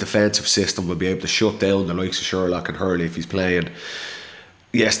Derry's defensive system will be able to shut down the likes of Sherlock and Hurley if he's playing.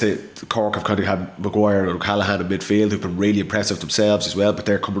 Yes, the Cork have kind of had Maguire and O'Callaghan in midfield, who've been really impressive themselves as well, but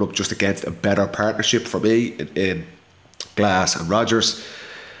they're coming up just against a better partnership for me in Glass and Rodgers.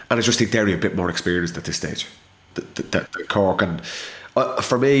 And I just think Derry are a bit more experienced at this stage, the Cork. And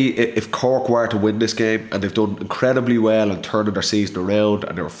for me, if Cork were to win this game, and they've done incredibly well in turning their season around,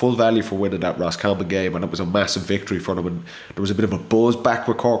 and they were full value for winning that Roscommon game, and it was a massive victory for them, and there was a bit of a buzz back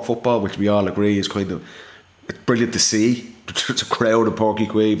with Cork football, which we all agree is kind of, it's brilliant to see. There's a crowd in Páirc Uí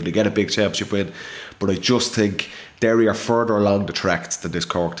Chaoimh and they get a big championship win, but I just think Derry are further along the tracks than this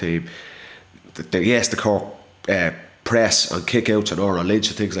Cork team. Yes, the Cork press and kick-outs and Oral Lynch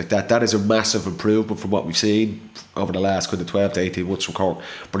and things like that is a massive improvement from what we've seen over the last kind of 12 to 18 months from Cork,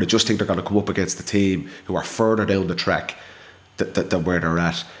 but I just think they're going to come up against the team who are further down the track than where they're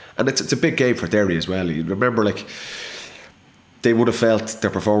at. And it's a big game for Derry as well. You remember, like, they would have felt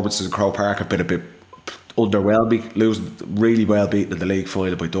their performances in Croke Park have been a bit underwhelming, losing really well beaten in the league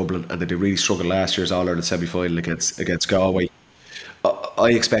final by Dublin, and then they really struggled last year's All-Ireland semi-final against Galway.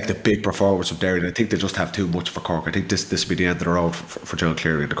 I expect a big performance from Derry, and I think they just have too much for Cork. I think this will be the end of the road for John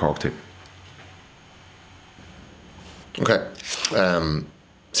Cleary and the Cork team. Okay.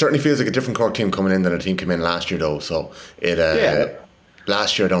 Certainly feels like a different Cork team coming in than a team came in last year, though. So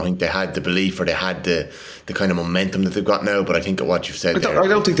last year I don't think they had the belief or they had the kind of momentum that they've got now, but I think what you've said I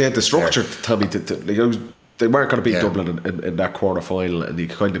don't think they had the structure, Tommy. They weren't going to beat Dublin in that quarter final, and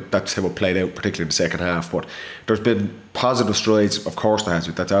that's how it played out, particularly in the second half. But there's been positive strides, of course there has.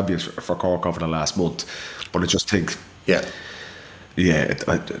 That's obvious for Cork over the last month. But I just think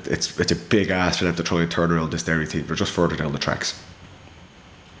it's a big ask for them to try and turn around this Derry team. They're just further down the tracks.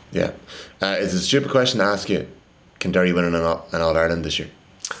 Yeah. It's a stupid question to ask you. Can Derry win an All-Ireland this year?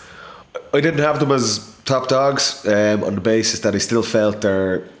 I didn't have them as top dogs on the basis that I still felt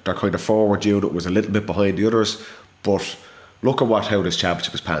their kind of forward unit was a little bit behind the others. But look at how this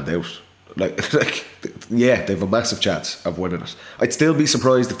championship has panned out. They have a massive chance of winning it. I'd still be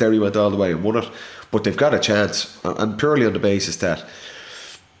surprised if Derry went all the way and won it, but they've got a chance, and purely on the basis that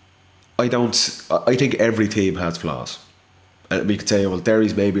I think every team has flaws. And we could say, well,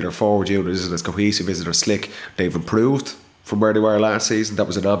 Derry's maybe their forward unit isn't as cohesive, isn't as slick. They've improved from where they were last season. That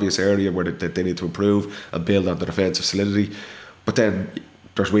was an obvious area where they need to improve and build on the defensive solidity. But then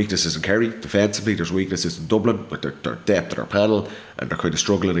there's weaknesses in Kerry defensively. There's weaknesses in Dublin with their depth of their panel, and they're kind of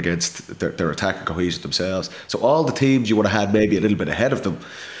struggling against their attacking cohesion themselves. So all the teams you would have had maybe a little bit ahead of them,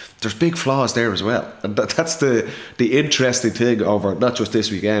 there's big flaws there as well. And that's the interesting thing over not just this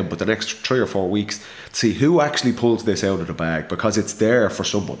weekend, but the next 3 or 4 weeks, to see who actually pulls this out of the bag, because it's there for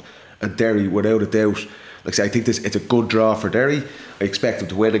someone. And Derry, without a doubt, like I say, I think it's a good draw for Derry. I expect them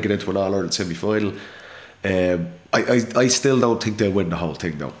to win and get into an All-Ireland semi-final. I still don't think they'll win the whole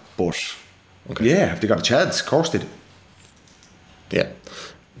thing though. But if they got a chance, of course they do. Yeah.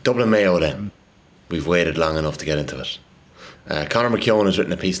 Dublin-Mayo then. We've waited long enough to get into it. Conor McKeown has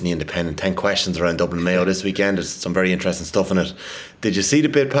written a piece in The Independent, 10 questions around Dublin-Mayo this weekend. There's some very interesting stuff in it. Did you see the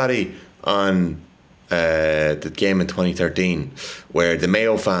bit, Paddy, on the game in 2013 where the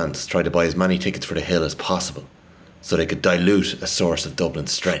Mayo fans tried to buy as many tickets for the Hill as possible so they could dilute a source of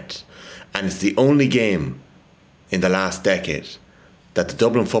Dublin's strength? And it's the only game in the last decade that the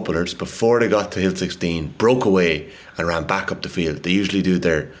Dublin footballers, before they got to Hill 16, broke away and ran back up the field. They usually do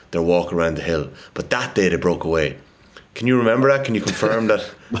their walk around the hill, but that day they broke away. Can you remember that? Can you confirm that?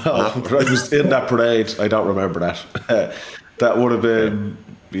 I was in that parade. I don't remember that. That would have been...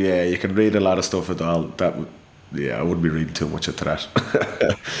 Yeah, you can read a lot of stuff and all. I wouldn't be reading too much into that.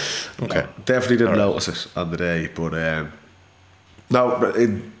 Okay. Definitely didn't notice it on the day. But no,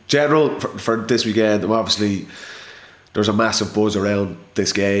 in general, for this weekend, obviously there's a massive buzz around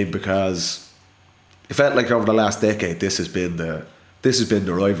this game because it felt like over the last decade this has been the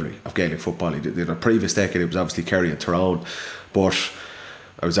rivalry of Gaelic football. In the previous decade it was obviously Kerry-Tyrone, but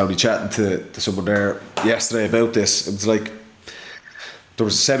I was only chatting to someone there yesterday about this. It was like there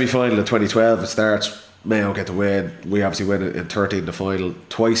was a semi-final in 2012. It starts, Mayo get the win. We obviously win in 13 the final,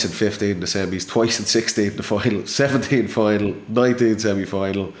 twice in 15 the semis, twice in 16 the final, 17 final, 19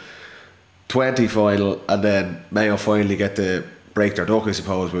 semi-final, 20 final, and then Mayo finally get to break their duck, I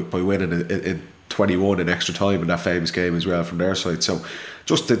suppose, by winning in 21 in extra time in that famous game as well from their side. So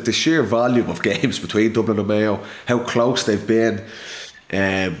just the sheer volume of games between Dublin and Mayo, how close they've been,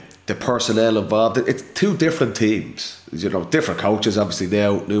 the personnel involved. It's two different teams, different coaches obviously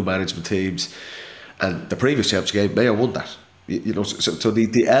now, new management teams, and the previous championship game Mayo won that. So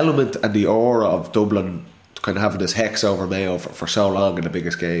the element and the aura of Dublin kind of having this hex over Mayo for so long in the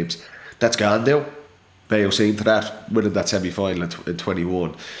biggest games. That's gone now. Mayo seen to that, winning that semi-final in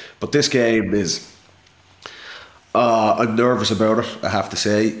 21. But this game is... I'm nervous about it, I have to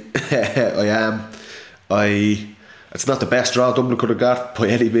say. I am. It's not the best draw Dublin could have got by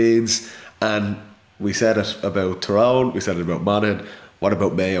any means. And we said it about Tyrone, we said it about Monaghan. What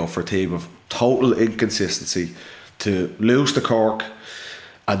about Mayo for a team of total inconsistency to lose to Cork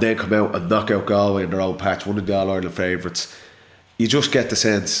and then come out and knock out Galway in their own patch, one of the All-Ireland favourites? You just get the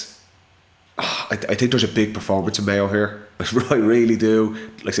sense... I think there's a big performance in Mayo here. I really do.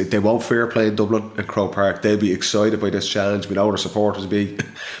 Like I said, they won't fear playing Dublin and Croke Park. They'll be excited by this challenge. We know their supporters will be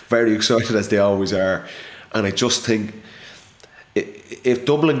very excited, as they always are. And I just think if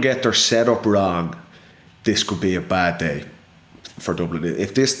Dublin get their setup wrong, this could be a bad day for Dublin.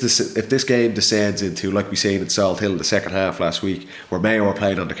 If this game descends into, like we seen in Salt Hill in the second half last week, where Mayo are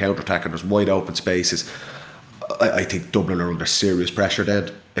playing on the counter-attack and there's wide open spaces, I think Dublin are under serious pressure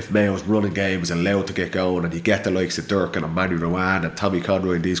then. If Mayo's running game is allowed to get going and you get the likes of Dirk and Emmanuel Rowan and Tommy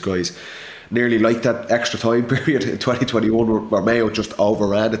Conroy and these guys, nearly like that extra time period in 2021 where Mayo just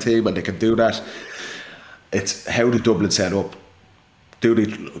overran the team, and they can do that. It's how do Dublin set up? Do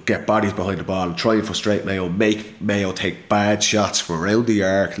they get bodies behind the ball and try and frustrate Mayo, make Mayo take bad shots from around the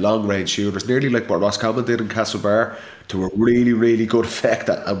arc, long range shooters, nearly like what Roscommon did in Castlebar, to a really, really good effect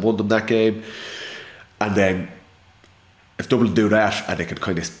and won them that game. And then if Dublin do that and they can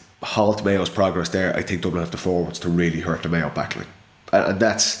kind of halt Mayo's progress there, I think Dublin have the forwards to really hurt the Mayo backline. And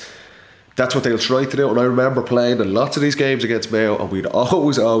that's what they'll try to do. And I remember playing in lots of these games against Mayo, and we'd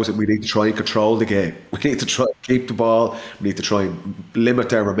always we need to try and control the game. We need to try and keep the ball. We need to try and limit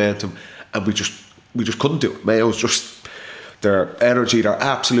their momentum. And we just couldn't do it. Mayo's just, their energy, their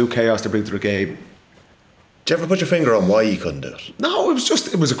absolute chaos they bring to the game. Do you ever put your finger on why you couldn't do it? No,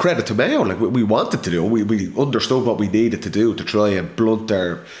 it was a credit to Mayo. Like we wanted to do, we understood what we needed to do to try and blunt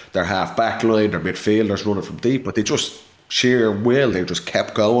their half back line, their midfielders running from deep, but they just sheer will. They just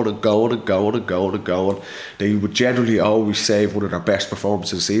kept going and going and going and going and going. They would generally always save one of their best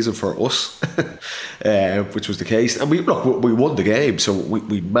performances of the season for us, which was the case. And we won the game, so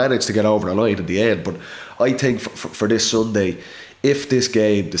we managed to get over the line in the end. But I think for this Sunday, if this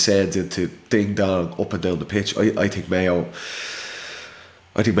game descends into ding dong up and down the pitch, I think Mayo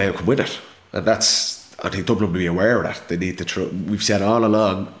can win it, and I think Dublin will be aware of that. They need to. We've said all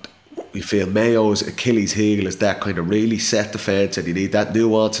along, we feel Mayo's Achilles heel is that kind of really set defence, and you need that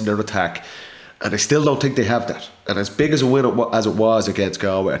nuance in their attack. And I still don't think they have that. And as big as a win as it was against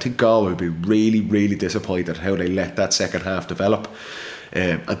Galway, I think Galway will be really, really disappointed how they let that second half develop.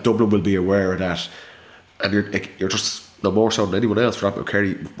 And Dublin will be aware of that. And you're just, no more so than anyone else, for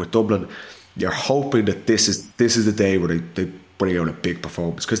Kerry, with Dublin, you're hoping that this is the day where they bring out a big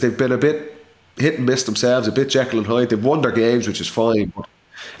performance, because they've been a bit hit and miss themselves, a bit Jekyll and Hyde. They've won their games, which is fine, but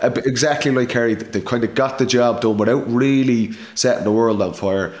exactly like Kerry, they've kind of got the job done without really setting the world on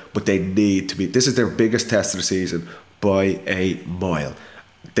fire. But they need to be, this is their biggest test of the season by a mile.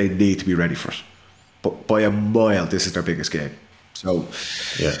 They need to be ready for it, but by a mile this is their biggest game. So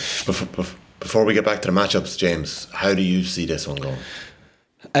yeah, before we get back to the matchups, James, how do you see this one going?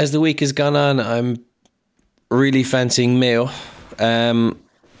 As the week has gone on, I'm really fancying Mayo.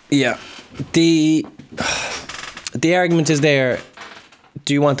 Yeah, the argument is there.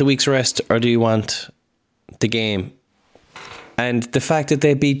 Do you want the week's rest or do you want the game? And the fact that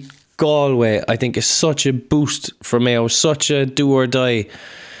they beat Galway, I think, is such a boost for Mayo, such a do or die.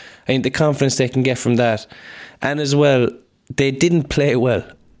 I think the confidence they can get from that. And as well, they didn't play well.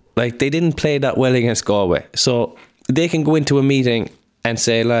 Like, they didn't play that well against Galway. So they can go into a meeting and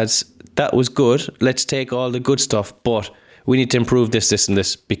say, lads, that was good. Let's take all the good stuff, but we need to improve this and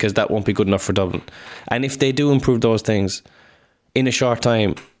this, because that won't be good enough for Dublin. And if they do improve those things in a short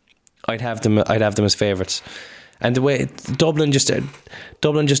time, I'd have them as favourites. And the way Dublin just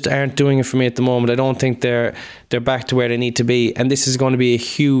aren't doing it for me at the moment. I don't think they're back to where they need to be, and this is going to be a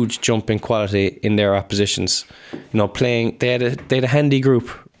huge jump in quality in their oppositions. You know, playing they had a handy group.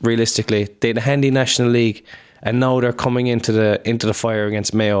 Realistically, they had a handy National League, and now they're coming into the fire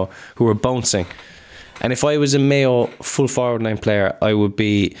against Mayo, who are bouncing. And if I was a Mayo full forward line player, I'd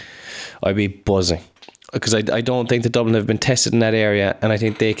be buzzing, because I don't think the Dublin have been tested in that area, and I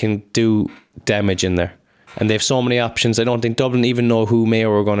think they can do damage in there. And they have so many options. I don't think Dublin even know who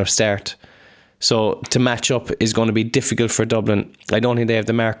Mayo are going to start. So to match up is going to be difficult for Dublin. I don't think they have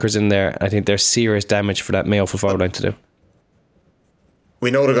the markers in there. I think there's serious damage for that Mayo full forward line to do. We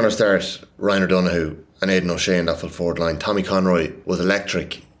know they're going to start Ryan O'Donoghue and Aidan O'Shea in that full forward line. Tommy Conroy was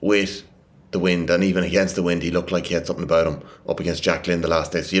electric with the wind, and even against the wind he looked like he had something about him up against Jack Glynn the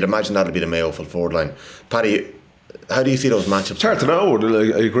last day. So you'd imagine that'll be the Mayo full forward line. Paddy, how do you see those matchups? It's hard to know.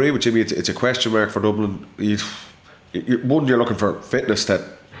 I agree with Jimmy. It's a question mark for Dublin. You're looking for fitness, that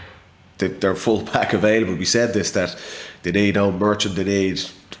they're full pack available. We said this, that they need Owen Merchant,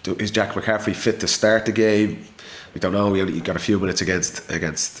 is Jack McCaffrey fit to start the game? We don't know. He got a few minutes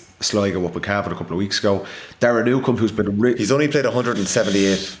against Sligo up in Cavan a couple of weeks ago. Darren Newcombe, who's been he's only played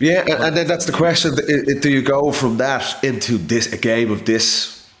 178. Yeah, and then that's the question: do you go from that into a game of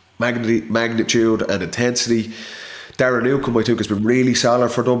this magnitude and intensity? Darren Newcombe, I think, has been really solid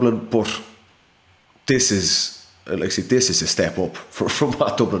for Dublin, but this is a step up from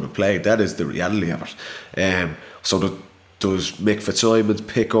what Dublin have played. That is the reality of it. So does Mick Fitzsimons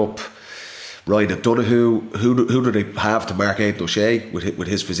pick up Ryan O'Donoghue? Who do they have to mark Aidan O'Shea with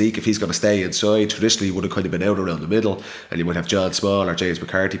his physique if he's going to stay inside? Traditionally, he would have kind of been out around the middle, and you would have John Small or James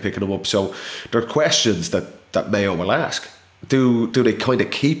McCarthy picking him up. So there are questions that Mayo will ask. Do they kind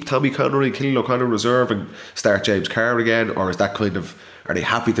of keep Tommy Connery and Cillian O'Connor in reserve and start James Carr again, or is that kind of, are they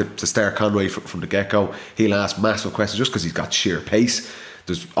happy to start Conway from the get-go? He'll ask massive questions just because he's got sheer pace.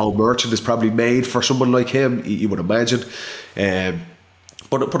 Old Merchant is probably made for someone like him, you would imagine.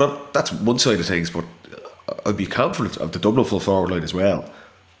 But that's one side of things. But I'd be confident of the Dublin full forward line as well,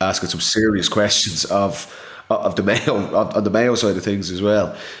 asking some serious questions of the Mayo, on the Mayo side of things as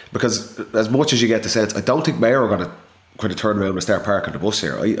well. Because as much as you get the sense, I don't think Mayo are going to kind of turn around and start parking the bus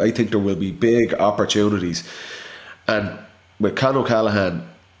here. I think there will be big opportunities. And with Con O'Callaghan,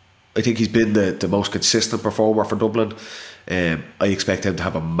 I think he's been the most consistent performer for Dublin. I expect him to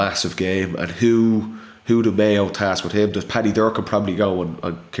have a massive game. And who do Mayo task with him? Does Paddy Durcan probably go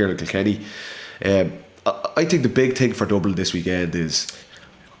on Kieran Kilkenny? I think the big thing for Dublin this weekend is,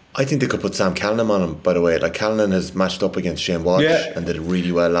 I think they could put Sam Callan on him, by the way. Like, Callan has matched up against Shane Walsh and did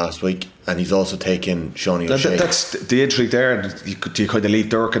really well last week, and he's also taken Seanie O'Shea. That's the intrigue there. And you kind of leave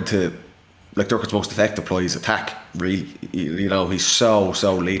Durcan to, like, Durcan's most effective play is attack, really. You know, he's so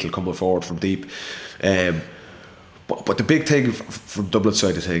lethal coming forward from deep. But the big thing from Dublin's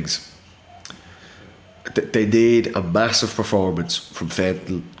side of things, they need a massive performance from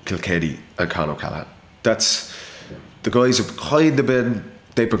Fenton, Kilkenny and Con O'Callaghan. That's, the guys have kind of been,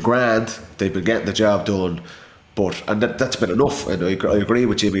 they've been grand, they've been getting the job done, and that's been enough. And I agree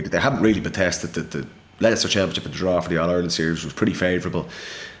with Jimmy that they haven't really been tested. The Leinster Championship and the draw for the All-Ireland series was pretty favourable.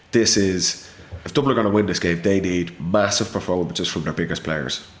 This is, if Dublin are going to win this game, they need massive performances from their biggest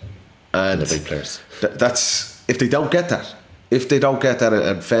players. And the big players. That's, if they don't get that,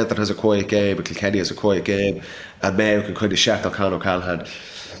 and Fenton has a quiet game and Kilkenny has a quiet game and Mayo can kind of shackle Con O'Callaghan,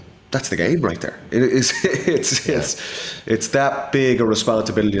 that's the game right there. It's that big a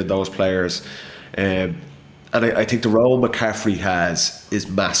responsibility on those players. And I think the role McCaffrey has is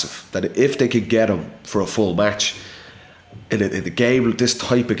massive. That if they could get him for a full match in a game, this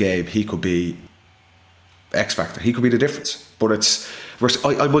type of game, he could be X factor. He could be the difference. But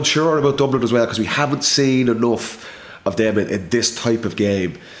I'm unsure about Dublin as well, because we haven't seen enough of them in this type of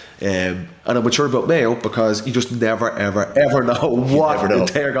game. And I'm unsure about Mayo, because you just never ever know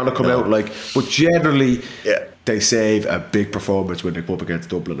what they're going to come out like. But generally, they save a big performance when they come up against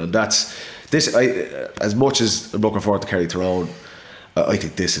Dublin, and that's this. As much as I'm looking forward to Kerry-Tyrone, I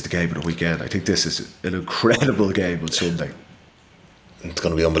think this is the game of the weekend. I think this is an incredible game on Sunday. It's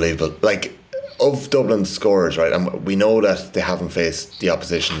going to be unbelievable. Like, of Dublin's scorers, right? And we know that they haven't faced the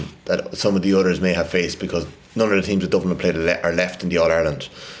opposition that some of the others may have faced, because none of the teams that Dublin have played are left in the All-Ireland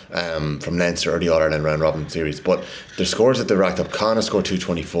from Leinster or the All-Ireland round robin series. But the scores that they've racked up: Conor scored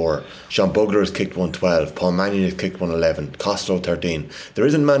 224, Sean Bugler has kicked 112, Paul Mannion has kicked 111, Costello 13. There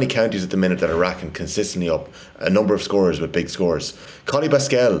isn't many counties at the minute that are racking consistently up a number of scorers with big scores. Collie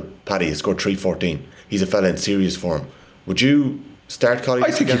Basquel, Paddy, has scored 314. He's a fella in serious form. Would you start Collie?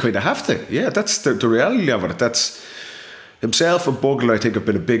 I think you kind of have to. Yeah, that's the reality of it. That's himself and Bugler, I think, have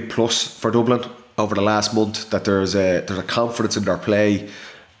been a big plus for Dublin over the last month, that there's a confidence in their play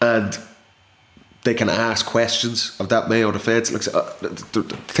and they can ask questions of that Mayo defence. Like, the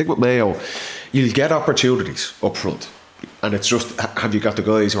thing with Mayo, you'll get opportunities up front, and it's just, have you got the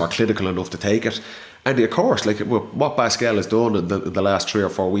guys who are clinical enough to take it? And of course, like what Basquel has done in the last 3 or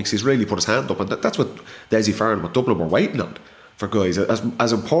 4 weeks, he's really put his hand up, and that's what Desi Farron, what Dublin were waiting on for guys.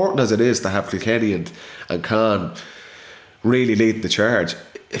 As important as it is to have Kilkenny and Khan really leading the charge,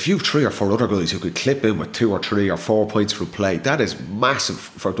 if you've 3 or 4 other guys who could clip in with 2 or 3 or 4 points from play, that is massive.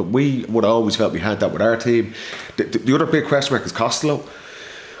 For we would always felt we had that with our team. The other big question mark is Costello.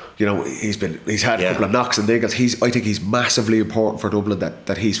 you know, he's had a couple of knocks and niggles. I think he's massively important for Dublin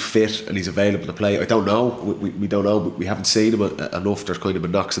that he's fit and he's available to play. I don't know. We don't know. We haven't seen him enough. There's kind of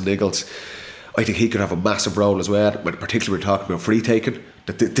been knocks and niggles. I think he could have a massive role as well. Particularly we're talking about free taking.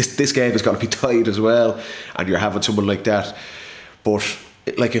 That this game has got to be tight as well, and you're having someone like that. But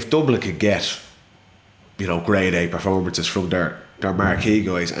like if Dublin could get, you know, grade A performances from their marquee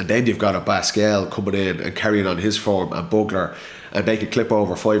guys, and then you've got a Pascal coming in and carrying on his form, and Bugler, and they could clip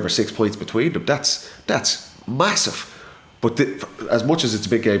over 5 or 6 points between them. That's massive. But as much as it's a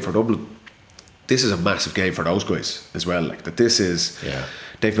big game for Dublin, this is a massive game for those guys as well. Like that, this is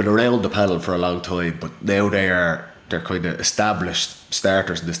they've been around the panel for a long time, but now they're kind of established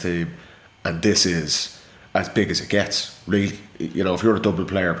starters in this team, and this is as big as it gets. Really, you know, if you're a Dublin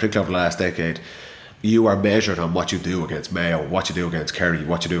player, particularly over the last decade, you are measured on what you do against Mayo, what you do against Kerry,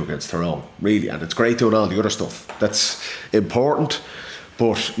 what you do against Tyrone, really. And it's great doing all the other stuff. That's important,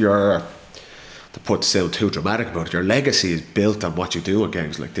 but to sound too dramatic about it, your legacy is built on what you do at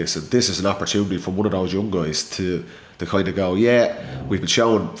games like this. And this is an opportunity for one of those young guys to kind of go, yeah, we've been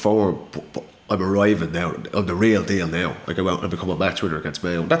showing forward, but I'm arriving now on the real deal now. I go out and become a match winner against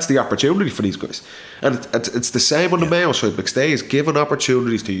Mayo. That's the opportunity for these guys. And it's the same on the Mayo side. McStay is giving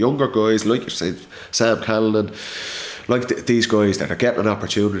opportunities to younger guys like you said, Sam Callanan, like these guys that are getting an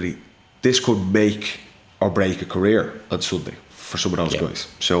opportunity. This could make or break a career on Sunday for some of those guys.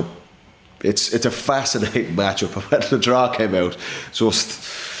 So it's a fascinating matchup. When the draw came out,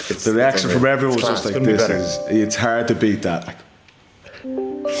 the reaction from everyone was just like, it's hard to beat that.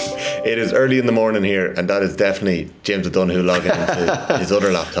 It is early in the morning here, and that is definitely James O'Donoghue logging into his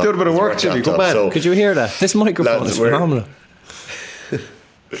other laptop. Doing a bit of work, Jimmy. Come on. So, could you hear that? This microphone is phenomenal.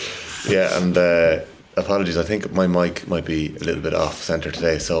 Yeah, and apologies, I think my mic might be a little bit off centre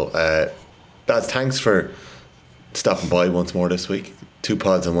today. So, lads, thanks for stopping by once more this week. 2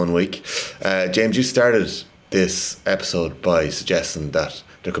 pods in 1 week. James, you started this episode by suggesting that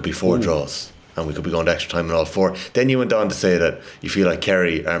there could be 4 draws, and we could be going to extra time in all 4. Then you went on to say that you feel like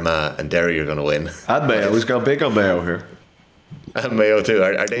Kerry, Armagh and Derry are going to win. And Mayo. We've gone big on Mayo here. And Mayo too.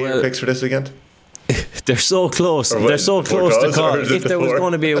 Are they your picks for this weekend? They're so close. They're so close to call if there was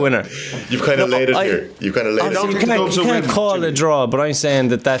going to be a winner. You've kind of laid it here. You've kind of laid it. You can't call a draw, but I'm saying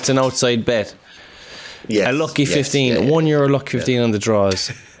that's an outside bet. Yes, a lucky 15. €1 lucky 15 on the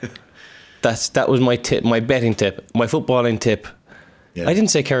draws. That was my tip, my betting tip, my footballing tip. Yeah. I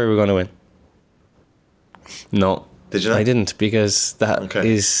didn't say Kerry were going to win. No. Did you not? I didn't, because that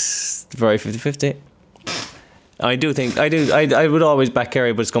is very 50-50. I would always back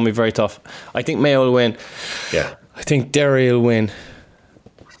Kerry, but it's going to be very tough. I think Mayo will win. Yeah. I think Derry will win.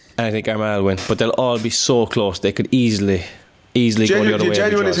 And I think Armagh will win. But they'll all be so close. They could easily go the other way. Do you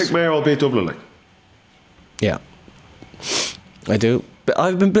genuinely think Mayo will beat Dublin? Like? Yeah. I do. But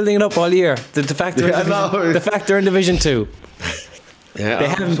I've been building it up all year. The fact they're in Division 2. Yeah, they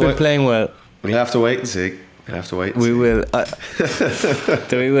haven't been playing well. We'll have to wait and see. We will.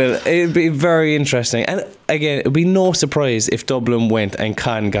 We will. It'll be very interesting. And again, it'll be no surprise if Dublin went and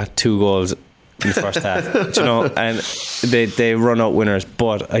Con got 2 goals in the first half. You know, and they run out winners.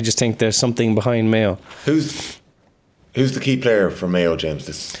 But I just think there's something behind Mayo. Who's the key player for Mayo, James?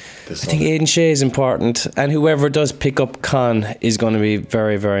 This I think Aidan Shea is important, and whoever does pick up Con is going to be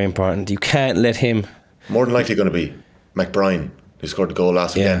very, very important. You can't let him. More than likely going to be McBrien, who scored the goal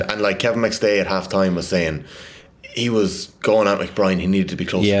last weekend. And like Kevin McStay at half time was saying, he was going at McBrien, he needed to be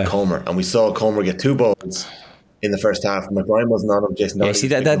close to Comer, and we saw Comer get 2 balls in the first half. McBrien wasn't on him. Jason see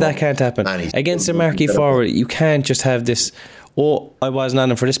that can't happen against a marquee forward. You can't just have this, I wasn't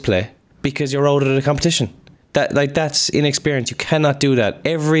on him for this play, because you're out of the competition. That's inexperience. You cannot do that.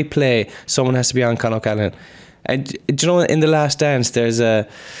 Every play someone has to be on Conor O'Callaghan. And do you know, in the Last Dance there's I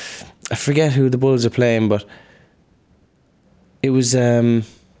forget who the Bulls are playing, but it was I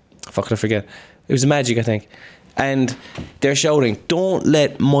forget. It was the Magic, I think. And they're shouting, "Don't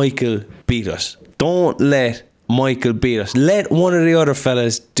let Michael beat us. Don't let Michael beat us. Let one of the other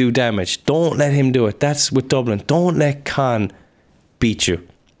fellas do damage. Don't let him do it." That's with Dublin. Don't let Con beat you.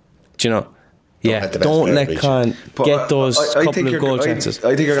 Do you know? Don't let Con get those couple of goal chances.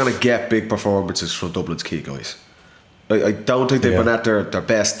 I think you're going to get big performances from Dublin's key guys. I don't think they've been at their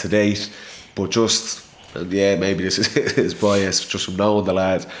best to date, but just maybe this is bias just from knowing the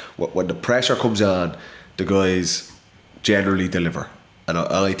lads. When the pressure comes on, the guys generally deliver, and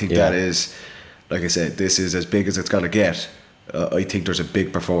I think that is, like I said, this is as big as it's going to get. I think there's a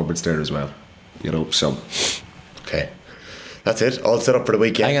big performance there as well. You know, so okay. That's it. All set up for the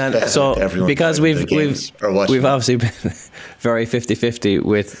weekend. Hang on. So because we've obviously been very 50-50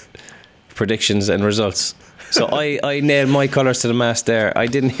 with predictions and results. So I nailed my colours to the mast there. I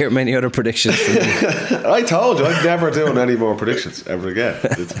didn't hear many other predictions from you. I told you I'm never doing any more predictions ever again.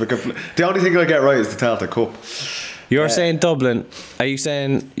 The only thing I get right is the Celtic Cup. You're saying Dublin. Are you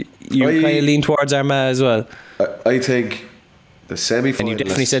saying you kind of lean towards Armagh as well? I think the semi-finalists, and you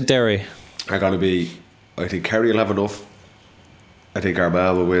definitely said Derry, are going to be. I think Kerry will have enough. I think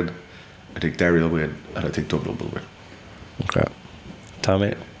Armagh will win. I think Derry will win, and I think Dublin will win. Okay,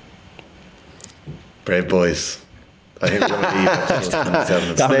 Tommy. Brave boys. I think we're going to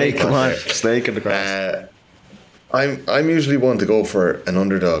leave. Tommy, come on. Snake in the grass. I'm usually one to go for an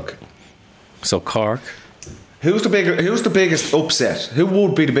underdog. So Cork. Who's the biggest upset? Who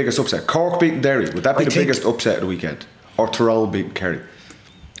would be the biggest upset? Cork beating Derry. Would that be the biggest upset of the weekend? Or Tyrone beating Kerry?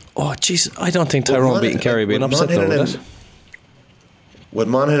 Oh jeez, I don't think Tyrone beating Kerry would be an upset though, would it? Would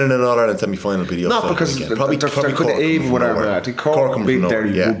Monaghan in an All-Ireland semi-final be the upset? Not because they're probably even with Armagh. I think Cork beating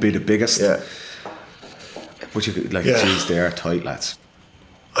Derry would be the biggest. Yeah. But you could, geez, they are tight, lads.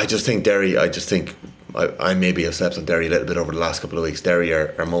 I just think Derry. I maybe have slept on Derry a little bit over the last couple of weeks. Derry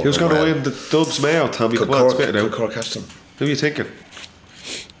are motoring. Who's going to win the Dubs-Mayo, Tommy? Could Cork catch them? Who are you thinking?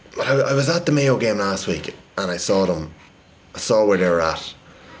 I was at the Mayo game last week and I saw them. I saw where they were at.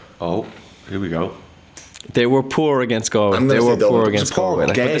 Oh, here we go. They were poor against Galway. They were poor against Galway.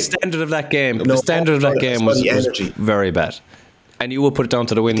 But the standard of that game, was very bad. And you will put it down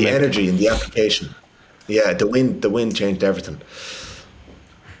to the wind. The energy and the application. Yeah, the wind changed everything.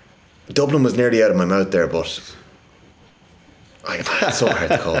 Dublin was nearly out of my mouth there, but it's so hard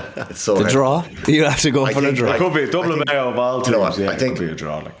to call. It's so hard. The draw? You have to go for the draw. It could be Dublin-Mayo of all teams. I think it could be a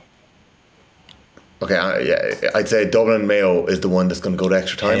draw. Okay, I'd say Dublin-Mayo is the one that's going to go to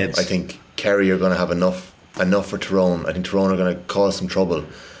extra time. Heads. I think Kerry are going to have enough for Tyrone. I think Tyrone are going to cause some trouble,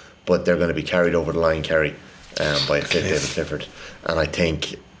 but they're going to be carried over the line, Kerry, by a fit David Clifford. And I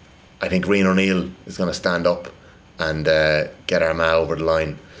think Rian O'Neill is going to stand up and get Armagh over the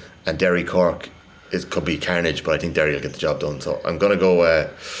line. And Derry-Cork could be carnage, but I think Derry will get the job done. So I'm going to go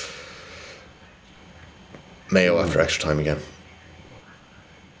Mayo after extra time again.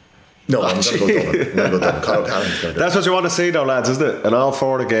 No, I'm going to go Dublin. Conor O'Callaghan's going to do That's what you want to see though, lads, isn't it? In all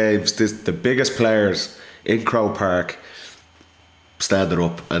four of the games, the biggest players in Croke Park standing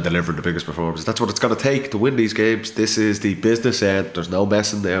up and delivering the biggest performances. That's what it's going to take to win these games. This is the business end. There's no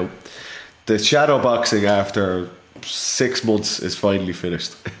messing now. The shadow boxing after 6 months is finally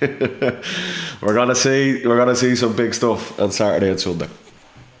finished. We're gonna see some big stuff on Saturday and Sunday.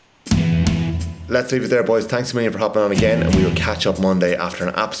 Let's leave it there, boys. Thanks a million for hopping on again, and we will catch up Monday after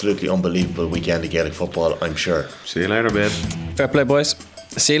an absolutely unbelievable weekend of Gaelic football, I'm sure. See you later, man. Fair play, boys.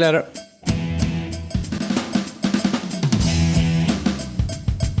 See you later.